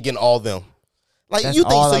don't think they getting all them. Like That's you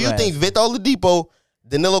think all so I'm you think asking. Victor Oladipo,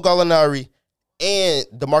 Danilo Gallinari, and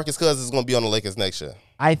DeMarcus Cousins is gonna be on the Lakers next year.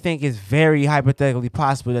 I think it's very hypothetically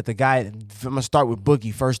possible that the guy, I'm going to start with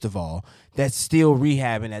Boogie first of all, that's still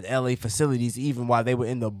rehabbing at LA facilities even while they were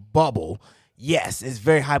in the bubble. Yes, it's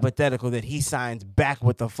very hypothetical that he signs back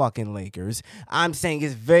with the fucking Lakers. I'm saying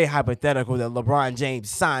it's very hypothetical that LeBron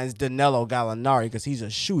James signs Danilo Gallinari because he's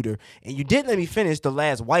a shooter. And you didn't let me finish the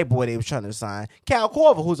last white boy they was trying to sign, Cal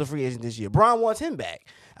Korver, who's a free agent this year. Bron wants him back.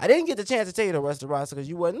 I didn't get the chance to tell you the rest of the roster because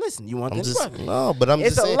you wasn't listening. You want I'm to just interrupt me. no, but I'm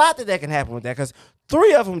It's just a saying. lot that can happen with that because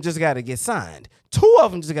 3 of them just got to get signed. 2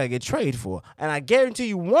 of them just got to get traded for. And I guarantee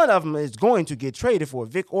you 1 of them is going to get traded for,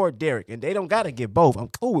 Vic or Derek. And they don't got to get both. I'm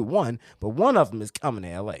cool with 1, but 1 of them is coming to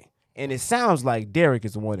L.A. And it sounds like Derek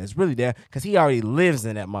is the one that's really there because he already lives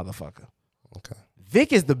in that motherfucker. Okay.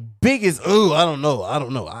 Vic is the biggest. I don't know.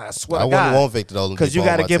 I swear I to wouldn't God. want Victor Oladipo. Because you on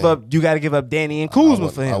got to my give team. up. You got to give up Danny and Kuzma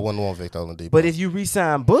for him. I wouldn't want Victor Oladipo. But if you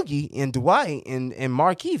re-sign Boogie and Dwight and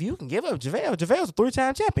Markieff, you can give up JaVale. JaVale's a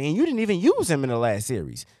 3-time champion, and you didn't even use him in the last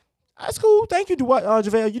series. That's cool. Thank you, Dwight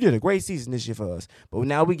JaVale. You did a great season this year for us. But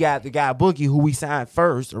now we got the guy Boogie, who we signed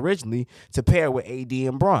first originally to pair with AD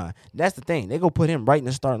and Bron. That's the thing. They go put him right in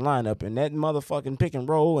the starting lineup, and that motherfucking pick and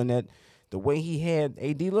roll and that the way he had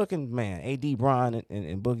AD looking, man, AD, Bron,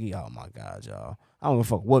 and Boogie. Oh my God, y'all. I don't give a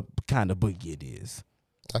fuck what kind of Boogie it is.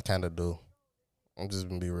 I kind of do. I'm just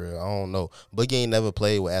gonna be real. I don't know. Boogie ain't never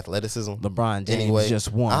played with athleticism. LeBron James Anyway,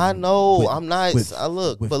 just won. I know. with- I'm not. with- I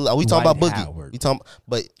look, with but are we talking about Dwight Boogie? Howard. We talking,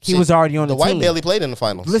 but He was already on the Dwight team. barely played in the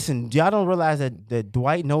finals. Listen, y'all don't realize that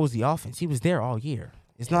Dwight knows the offense. He was there all year.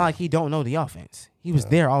 It's not like he don't know the offense. He was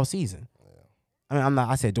there all season. I mean, I'm not.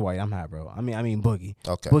 I said Dwight. I'm high, bro. I mean Boogie.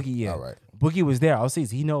 Okay. Boogie, yeah. All right. Boogie was there all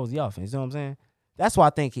season. He knows the offense. You know what I'm saying? That's why I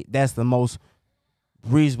think that's the most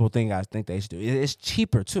reasonable thing I think they should do. It's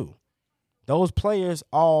cheaper too. Those players,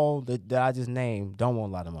 all that I just named, don't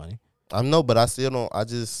want a lot of money. I know, but I still don't. I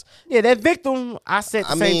just. Yeah, that victim. I said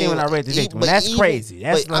the same thing when I read the victim. That's crazy.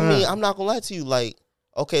 That's But I mean, I'm not gonna lie to you. Like,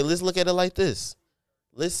 okay, let's look at it like this.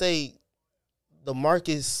 Let's say the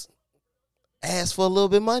Marcus asked for a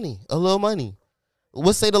little money.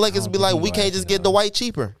 Let's say the Lakers don't be think like, he we will can't ask just for get no. the white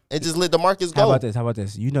cheaper and just let the Marcus How go. about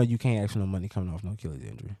this? You know you can't ask for no money coming off no Achilles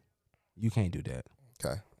injury. You can't do that.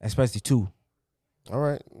 Okay. Especially two. All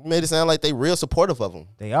right. You made it sound like they real supportive of him.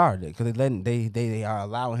 They are because they are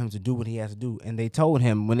allowing him to do what he has to do, and they told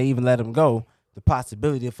him when they even let him go, the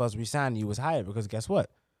possibility of us resigning you was higher because guess what?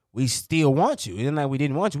 We still want you. It isn't like we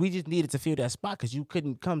didn't want you. We just needed to fill that spot because you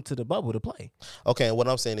couldn't come to the bubble to play. Okay, and what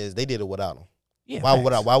I'm saying is they did it without him. Yeah.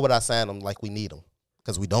 Why would I sign them like we need them?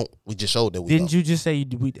 Because we don't. We just showed that we Didn't don't. you just say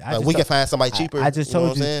we? Like, we can find somebody cheaper. I just you know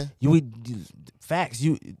told what I'm you. saying? Facts.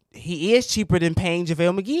 He is cheaper than paying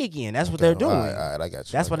JaVale McGee again. That's what they're doing. All right, I got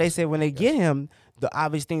you. That's why they said when they get him, the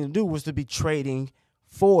obvious thing to do was to be trading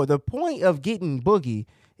for. The point of getting Boogie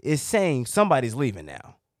is saying somebody's leaving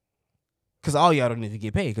now. Because all y'all don't need to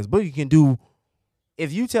get paid. Because Boogie can do.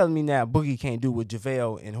 If you telling me now Boogie can't do what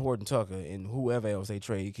JaVale and Horton Tucker and whoever else they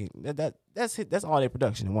trade can, that's it. That's all their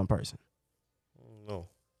production in one person. No.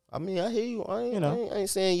 I mean, I hear you. I You know. ain't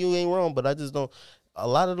saying you ain't wrong, but I just don't. A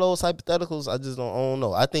lot of those hypotheticals, I don't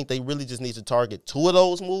know. I think they really just need to target two of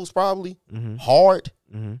those moves probably hard,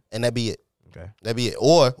 and that be it. Okay. That be it.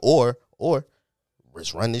 Or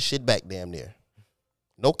let's run this shit back damn near.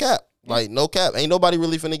 No cap. Like, no cap. Ain't nobody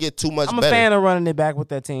really finna get too much I'm a better. fan of running it back with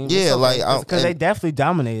that team. Yeah, because they definitely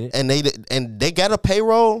dominated. And they got a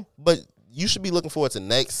payroll, but you should be looking forward to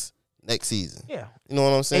next season. Yeah. You know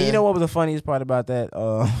what I'm saying? And you know what was the funniest part about that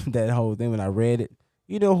that whole thing when I read it?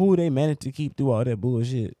 You know who they managed to keep through all that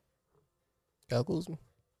bullshit? Kyle Kuzma?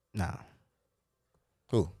 Nah.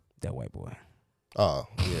 Who? That white boy. Oh,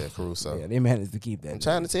 yeah, Caruso. Yeah, they managed to keep that. I'm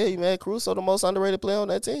trying to tell you, man, Caruso the most underrated player on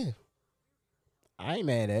that team. I ain't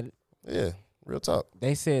mad at it. Yeah, real talk.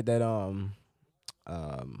 They said that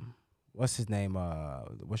what's his name?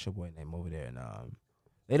 What's your boy name over there? And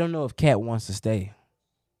they don't know if Cat wants to stay.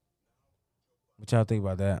 What y'all think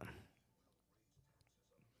about that?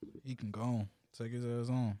 He can go on. Take his ass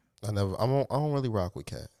on. I don't really rock with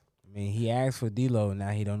Cat. I mean, he asked for D-Lo, now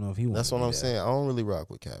he don't know if he wants. That's what I'm saying. I don't really rock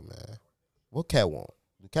with Cat, man. What Cat want?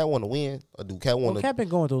 Do Cat want to win, or do Cat want Well, to Cat been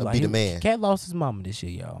going through like be the man? Cat lost his mama this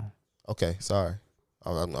year, y'all. Okay, sorry.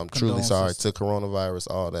 I'm truly sorry to coronavirus,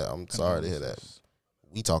 all that. I'm sorry to hear that.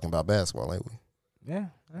 We talking about basketball, ain't we? Yeah.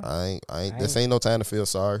 I ain't. This ain't no time to feel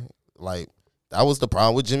sorry. Like, that was the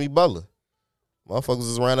problem with Jimmy Butler. Motherfuckers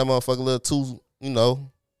was around that motherfucker a little too, you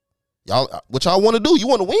know. Y'all, what y'all want to do? You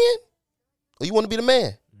want to win, or you want to be the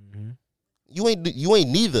man? You ain't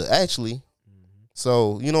neither, actually.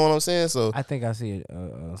 So you know what I'm saying. So I think I see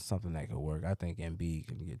something that could work. I think Embiid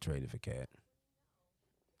can get traded for Cat.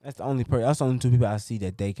 That's the only That's the only two people I see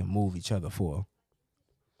that they can move each other for.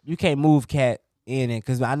 You can't move Cat in it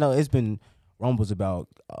because I know it's been rumbles about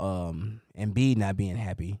Embiid not being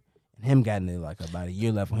happy and him getting it like about a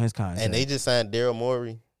year left on his contract. and they just signed Daryl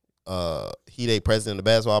Morey. He the president of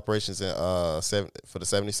basketball operations in for the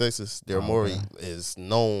 76ers. Daryl Morey is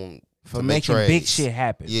known for to make making trades. big shit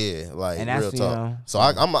happen. Yeah, like And that's, real you talk. know, So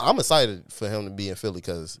I'm excited for him to be in Philly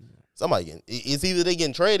because somebody getting, it's either they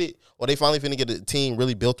getting traded or they finally finna get a team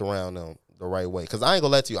really built around them the right way. Because I ain't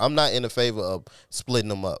gonna lie to you, I'm not in the favor of splitting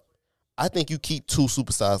them up. I think you keep two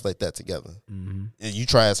superstars like that together. And you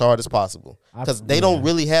try as hard as possible because they don't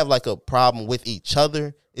really have like a problem with each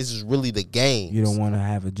other. It's just really the game. You don't want to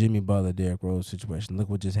have a Jimmy Butler, Derrick Rose situation. Look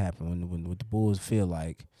what just happened when the Bulls feel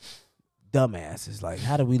like dumbasses. Like,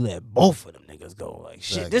 how do we let both of them niggas go? Like,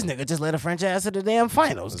 shit, this nigga just led a franchise to the damn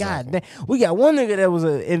finals. God damn. We got one nigga that was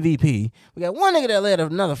an MVP. We got one nigga that led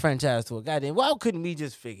another franchise to a goddamn. Why couldn't we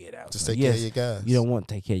just figure it out? Just So, take care of your guys. You don't want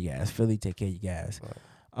to take care of your guys. Philly, take care of your guys. Right.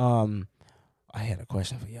 I had a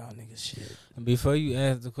question for y'all niggas. Shit. Before you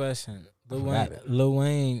ask the question, forgot it. Lil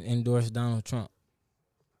Wayne endorsed Donald Trump.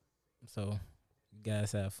 So you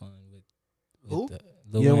guys have fun with Who?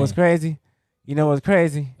 Lil You know Wayne. what's crazy? You know what's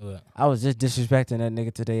crazy? What? I was just disrespecting that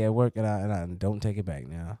nigga today at work, and I don't take it back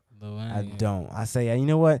now. Lil Wayne. I don't. I say, you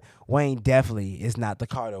know what? Wayne definitely is not the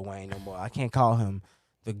Carter Wayne no more. I can't call him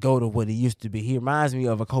the GOAT of what he used to be. He reminds me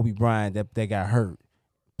of a Kobe Bryant that got hurt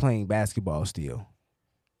playing basketball still.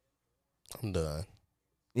 I'm done.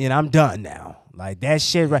 And I'm done now. Like that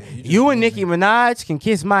shit right. you just You and blew Nicki Minaj can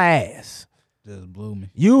kiss my ass. Just blew me.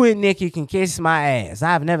 You and Nicki can kiss my ass.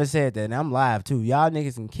 I've never said that, and I'm live too. Y'all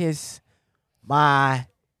niggas can kiss my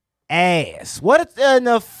ass. What in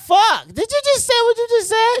the fuck? Did you just say what you just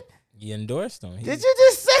said? You endorsed him. Did you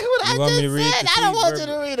just say what You I want me to just read said? the I don't tweet want you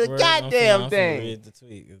to read a word- goddamn I'm finna thing. read the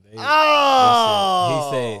tweet 'cause they- Oh,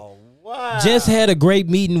 He said, wow. Just had a great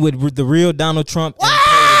meeting with the real Donald Trump. And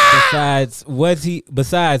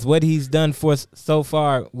besides what he's done for us so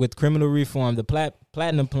far with criminal reform, the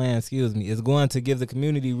platinum plan, is going to give the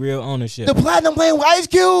community real ownership. the platinum playing with Ice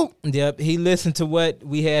Cube. Yep, he listened to what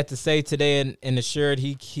we had to say today and assured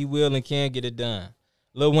he will and can get it done.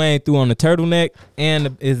 Lil Wayne threw on the turtleneck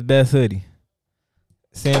and his best hoodie.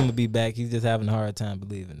 Sam will be back. He's just having a hard time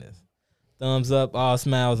believing this. Thumbs up, all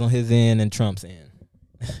smiles on his end and Trump's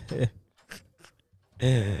end.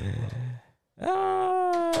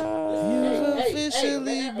 You've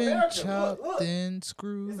officially been chopped and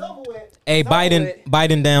screwed. Hey,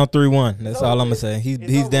 Biden down 3-1. That's all I'm gonna say. He's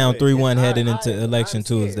over down with. 3-1 heading I- into I'm election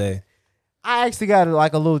scared. Tuesday. I actually got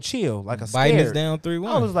like a little chill, like a Biden is scared. down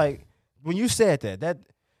I was 3-1. like, when you said that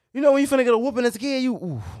you know when you finna get a whooping as a kid,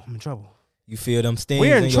 I'm in trouble. You feel them stings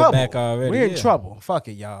We're in in trouble. your back already. We're in Yeah. trouble. Fuck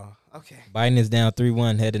it, y'all. Okay. Biden is down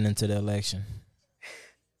 3-1 heading into the election.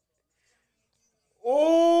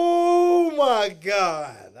 Oh my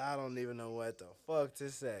God. I don't even know what the fuck to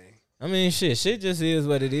say. I mean, shit just is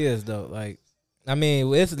what it is, though. Like, I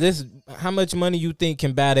mean, it's this. How much money you think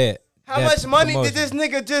can buy that? How that much money promotion? did this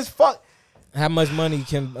nigga just fuck? How much money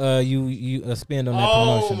can you spend on that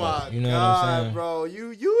Oh promotion? my though? You know God, what I'm saying? bro. You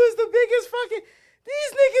is the biggest fucking.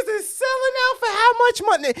 These niggas is selling out for how much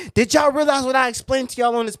money? Did y'all realize what I explained to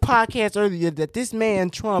y'all on this podcast earlier? That this man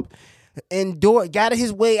Trump got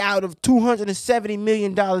his way out of $270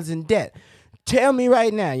 million in debt. Tell me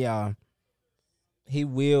right now, y'all. He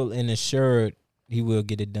will and assured he will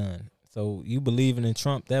get it done. So you believing in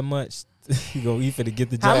Trump that much? you finna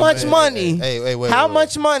get the job. How much done. money? Hey, wait. How wait.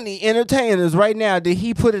 much money, entertainers, right now did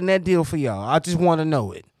he put in that deal for y'all? I just want to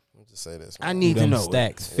know it. Let me just say this. I Man. need to Them know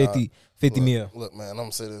stacks, it. 50 mil. Look, man, I'm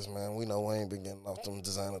gonna say this, man. We know Wayne been getting off them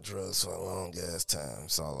designer drugs for a long ass time.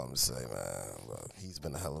 That's all I'm gonna say, man. Look, he's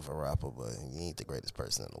been a hell of a rapper, but he ain't the greatest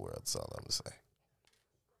person in the world. That's all I'm gonna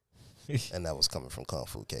say. And that was coming from Kung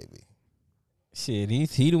Fu KB. Shit, he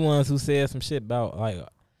the ones who said some shit about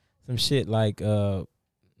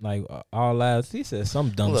all lives. He said some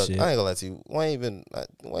dumb Look, shit. I ain't gonna lie to you.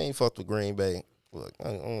 Wayne fucked with Green Bay. Look,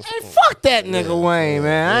 Hey, fuck that nigga Yeah, Wayne, yeah,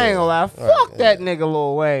 man. I ain't gonna lie. right, Fuck that yeah. nigga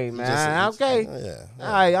Lil Wayne, He man. just- Okay. Yeah.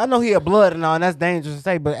 All right, I know he a blood and all, and that's dangerous to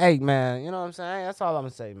say, but hey, man, you know what I'm saying? That's all I'm gonna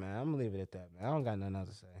say, man. I'm gonna leave it at that, man. I don't got nothing else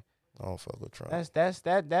to say. I don't fuck with Trump.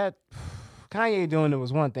 That Kanye doing it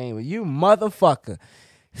was one thing, but you motherfucker.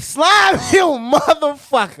 Slime, you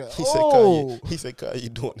motherfucker. He said,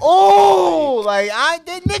 Kanye doing it. Oh, like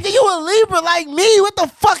nigga, you a Libra like me. What the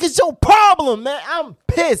fuck is your problem, man? I'm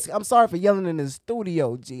pissed. I'm sorry for yelling in the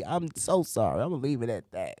studio, G. I'm so sorry. I'm gonna leave it at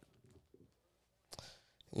that.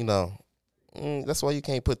 You know, that's why you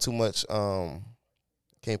can't put too much. What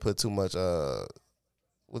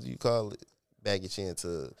do you call it? Baggage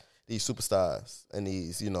into these superstars and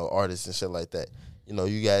these, artists and shit like that.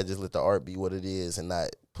 You gotta just let the art be what it is and not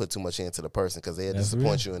put too much into the person because they'll That's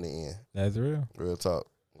disappoint you in the end. That's real. Real talk.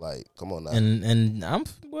 Like, come on now. And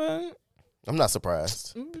I'm not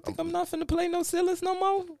surprised. I'm not finna play no Silas no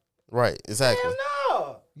more. Right, exactly. Hell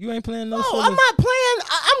no. You ain't playing no No, Silas. I'm not playing.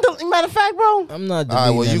 I'm the matter of fact, bro. I'm not All right,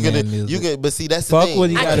 well, deleting that man music. but see, that's the Fuck thing. what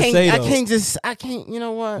he gotta say, though. I can't, you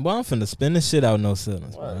know what? Well, I'm finna spin the shit out no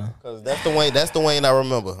Silas, bro. Because that's the Wayne I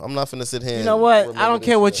remember. I'm not finna sit here. You know what? I don't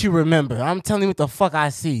care what you remember. I'm telling you what the fuck I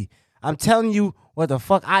see. I'm telling you what the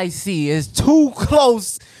fuck I see is too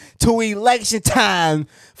close to election time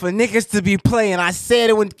for niggas to be playing. I said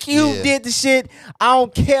it when Cube Yeah. did the shit. I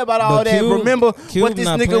don't care about all But that. Cube- Remember Cube what this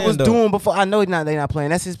not nigga playing, was though. doing before. I know they not playing.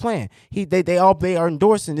 That's his plan. They are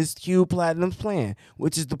endorsing this Cube Platinum's plan,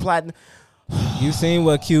 which is the platinum. You seen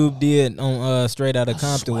what Cube did on Straight Outta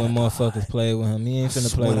Compton swear when to motherfuckers played with him. He ain't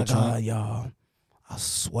finna play swear with to God, Trump. y'all. I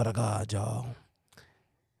swear to God, y'all.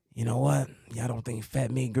 You know what? Y'all don't think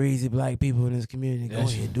fat meat greasy black people in this community? Go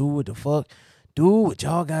That's- ahead, do what the fuck. Do what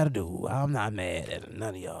y'all gotta do. I'm not mad at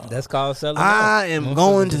none of y'all. That's called selling. I out. am Motherfuckers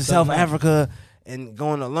going to just South selling out. Africa and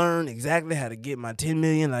going to learn exactly how to get my 10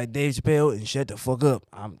 million like Dave Chappelle and shut the fuck up.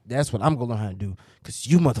 That's what I'm gonna learn how to do. Cause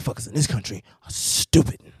you motherfuckers in this country are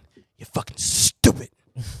stupid. You're fucking stupid.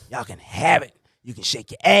 Y'all can have it. You can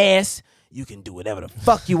shake your ass. You can do whatever the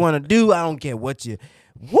fuck you want to do. I don't care what you.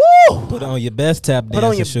 Woo! Put on your best tap dancing Put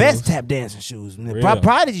on your shoes. best tap dancing shoes. Real.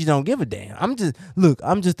 Prodigy don't give a damn. I'm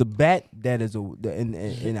just a bat that is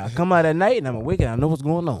and I come out at night and I'm awake and I know what's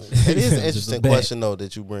going on. It is an Just a interesting bet. question though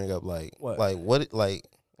that you bring up. Like What?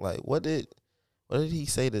 what did he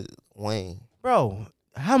say to Wayne? Bro,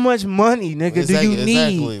 how much money, nigga, Exactly- do you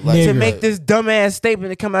need exactly, like- to Nigga. make this dumbass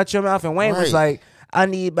statement to come out your mouth? And Wayne was Right. like, I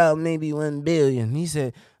need about maybe $1 billion. He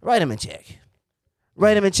said, write him a check.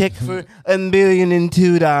 Write him a check for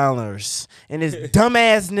 $1,002,000. And this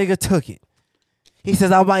dumbass nigga took it. He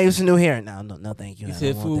says, I'll buy you some new hair. No, thank you. He I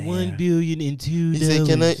said don't for want the hair. $1 billion and $2. He said,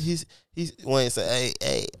 "Can I?" He's Wayne said,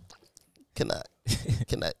 "Hey, can I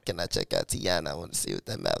check out Tiana? I want to see what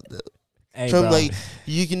that mouth do." Hey, Trump bro. like,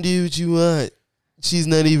 you can do what you want. She's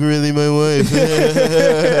not even really my wife.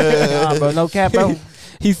 Nah, bro, no cap, bro.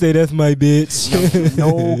 He said that's my bitch.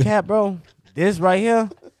 No cap, bro. This right here.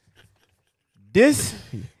 This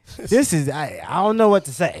is I don't know what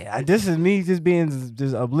to say. This is me just being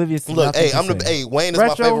just oblivious. To Look, nothing hey, to say. Wayne is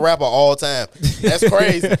Retro? my favorite rapper all time. That's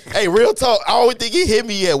crazy. Hey, real talk. I always think he hit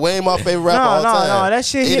me at Wayne, my favorite rapper all time. No, that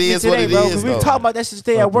shit hit It me is what today, it bro. is, Because we though. talk about that shit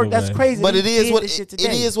today at Fuck work. you, That's man. crazy. But We it is did what this shit it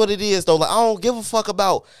today. is. What it is though. Like I don't give a fuck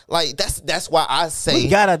about. Like that's why I say. We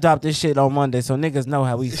gotta drop this shit on Monday so niggas know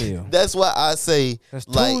how we feel. That's why I say 'Cause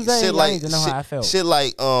like Tuesday, shit y'all like need to know how I felt. shit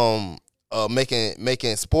like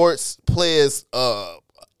making sports players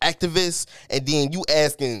activists, and then you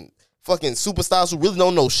asking fucking superstars who really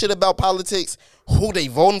don't know shit about politics who they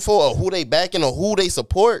voting for or who they backing or who they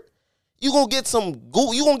support. You gonna get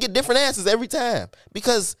you gonna get different answers every time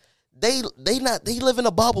because they live in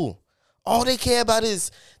a bubble. All they care about is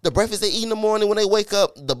the breakfast they eat in the morning when they wake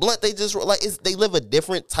up, the blunt they just like. They live a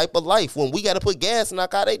different type of life. When we got to put gas in our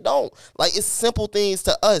car, they don't. Like it's simple things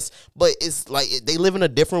to us, but it's like they live in a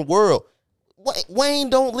different world.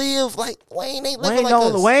 Wayne don't live like Wayne ain't living like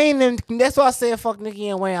us. Wayne, and that's why I said fuck Nicki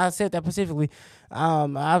and Wayne. I said that specifically.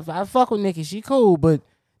 I fuck with Nicki. She cool, but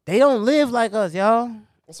they don't live like us, y'all.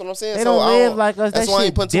 That's what I'm saying. They So don't I live like us. That's That why I shit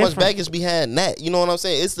ain't putting too much different. baggage behind that. You know what I'm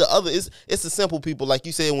saying? It's the other. It's the simple people, like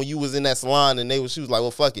you said when you was in that salon and she was like,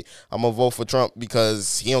 "Well, fuck it, I'm gonna vote for Trump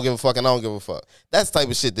because he don't give a fuck and I don't give a fuck." That's the type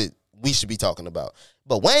of shit that we should be talking about.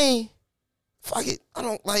 But Wayne, fuck it, I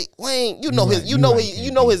don't like Wayne. You know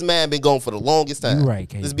his man been going for the longest time. You right,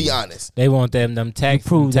 KP. Let's be honest. They want them tax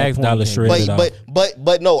proved that point, dollars KP. shredded off.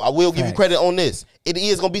 But no, I will give you Facts. credit on this. It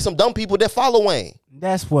is gonna be some dumb people that follow Wayne.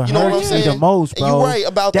 That's what You know what hurts I'm me saying? the most, And bro. you right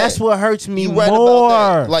about That's that. what hurts me You right more.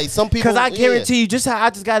 about that. Like some people, Because I yeah. guarantee you, just how I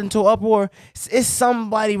just got into an uproar, it's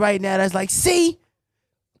somebody right now that's like, see,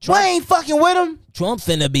 Wayne fucking with him. Trump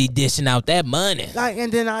finna be dishing out that money. Like,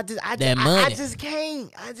 and then I That money. just can't,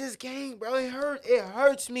 bro. It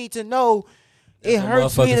hurts me to know. That's It what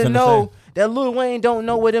hurts me motherfuckers to finna know that Lil Wayne don't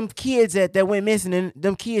know where them kids at that went missing and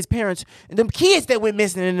them kids' parents and them kids that went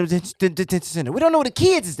missing in the detention center. We don't know where the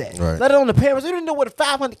kids is at. Right. Let alone the parents. We don't know where the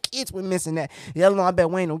 500 kids went missing at. Yeah, alone, I bet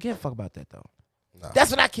Wayne don't give a fuck about that though. Nah. That's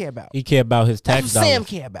what I care about. He care about his That's tax what Sam dollars.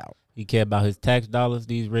 care about. He care about his tax dollars.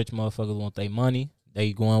 These rich motherfuckers want their money.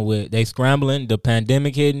 They scrambling. The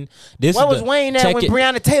pandemic hitting. This Where is was the- Wayne at check when it.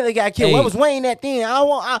 Breonna Taylor got killed? Hey. Where was Wayne at then?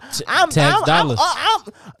 I'm tax dollars. I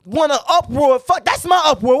want to uproar. Fuck, that's my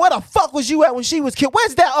uproar. Where the fuck was you at when she was killed?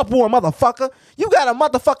 Where's that uproar, motherfucker? You got a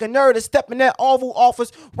motherfucking nerve to step in that Oval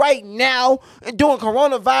Office right now and doing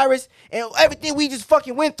coronavirus and everything we just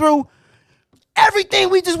fucking went through. Everything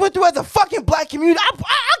we just went through as a fucking black community.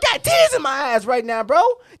 I got tears in my eyes right now, bro.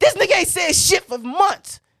 This nigga ain't said shit for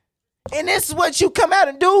months. And this is what you come out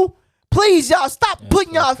and do? Please, y'all, stop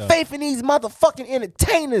putting y'all fucked up. faith in these motherfucking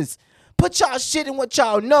entertainers. Put y'all shit in what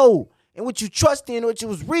y'all know and what you trust in, what you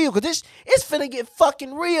was real. Because it's finna get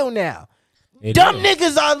fucking real now. It Dumb is.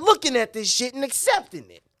 niggas are looking at this shit and accepting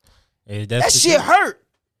it. That's That the shit truth. hurt.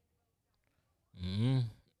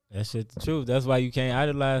 That shit's the truth. That's why you can't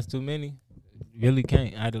idolize too many. You really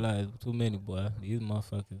can't idolize too many, boy. These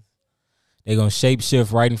motherfuckers. They gonna shape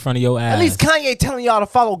shift right in front of your eyes. At least Kanye telling y'all to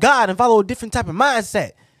follow God and follow a different type of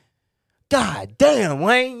mindset. God damn,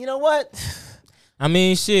 Wayne. You know what? I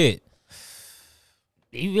mean, shit.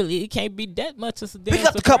 It can't be that much of a damn Pick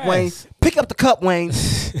up the cup, Wayne. surprise. Pick up the cup, Wayne.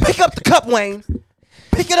 Pick up the cup, Wayne.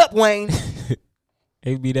 Pick it up, Wayne.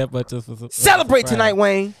 It be that much of a Celebrate surprise. tonight,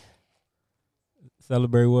 Wayne.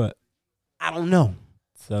 Celebrate what? I don't know.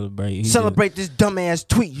 Celebrate. Celebrate this dumbass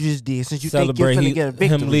tweet you just did since you think you're Celebrate gonna get a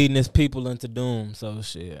victory. him leading his people into doom. So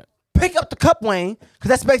shit. Pick up the cup, Wayne, because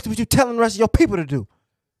that's basically what you're telling the rest of your people to do.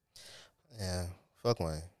 Yeah, fuck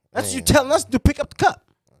Wayne. That's what you're telling us to do. Pick up the cup.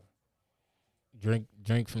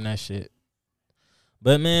 Drink from that shit.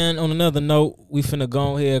 But man, on another note, we finna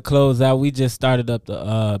go ahead and close out. We just started up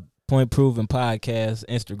the Point Proven Podcast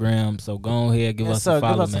Instagram, so go ahead give us a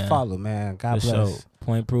follow, Give us man. a follow, man. God For bless. sure.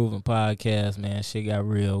 Point Proven Podcast, man. Shit got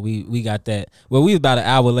real. We got that. Well, we was about an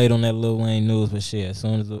hour late on that Lil Wayne news, but shit, as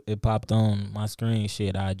soon as it popped on my screen,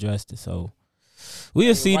 shit, I addressed it. So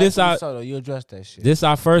we'll see this out. So you address that shit. This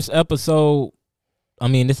our first episode. I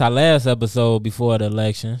mean, this our last episode before the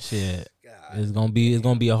election. Shit. It's gonna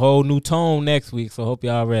be a whole new tone next week, so hope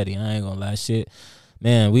y'all ready. I ain't gonna lie, shit.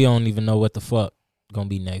 Man, we don't even know what the fuck gonna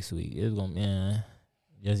be next week. It's gonna, man,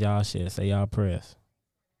 just y'all shit. Say y'all prayers.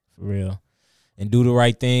 For real. And do the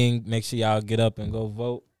right thing. Make sure y'all get up and go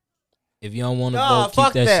vote. If you don't want to vote,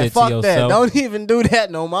 keep that shit to yourself. Don't even do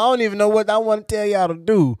that no more. I don't even know what I want to tell y'all to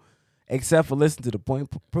do, except for listen to the Point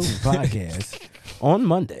Proven Podcast on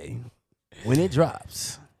Monday when it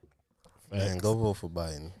drops. Man, go vote for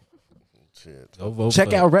Biden. Shit. Go vote Check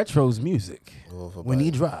for, out Retro's music Go vote for when Biden.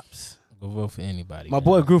 he drops. Go vote for anybody. My man.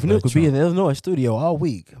 boy Groove Nuke will be in Retro. the Illinois studio all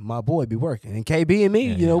week. My boy be working, and KB and me,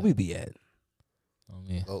 Yeah, you know, yeah. we be at. Oh,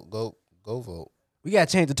 yeah. Go vote. We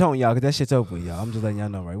gotta change the tone, y'all, because that shit's over, y'all. I'm just letting y'all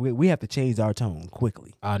know, right? We have to change our tone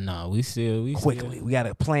quickly. No, we still Quickly. We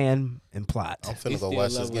gotta plan and plot. I'm We finna go still watch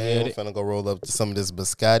this level game. I'm headed. finna go roll up to some of this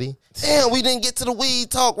biscotti. Damn, we didn't get to the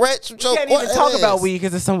weed talk, Ratch. We can't even talk about weed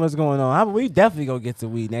because there's so much going on. We definitely gonna get to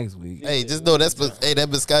weed next week. Hey, just know that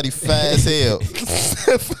biscotti fat as hell.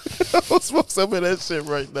 I'm gonna smoke some of that shit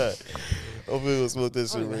right now. I'm gonna smoke that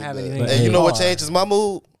shit even right have now. anything Hey, you know what hard. changes my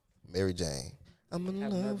mood? Mary Jane. I'm in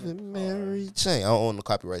love with Mary Jane. I don't own the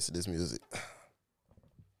copyrights to this music.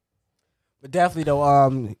 But definitely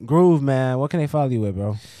though, Groove, man, what can they follow you with,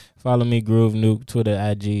 bro? Follow me, Groove Nuke, Twitter,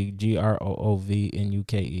 IG,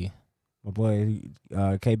 GROOVNUKE. My boy,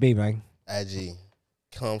 KB, man. IG,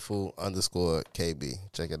 Kung Fu _KB.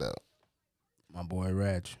 Check it out. My boy,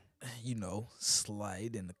 Reg. You know,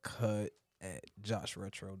 slide in the cut at Josh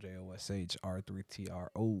Retro,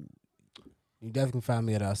 JOSHR3TRO. You definitely can find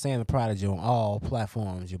me at Sam the Prodigy on all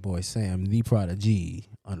platforms. Your boy Sam the Prodigy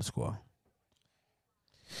 _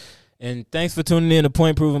 And thanks for tuning in to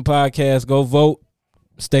Point Proven Podcast. Go vote.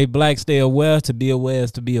 Stay black, stay aware. To be aware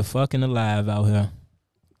is to be a fucking alive out here.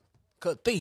 Cut thief.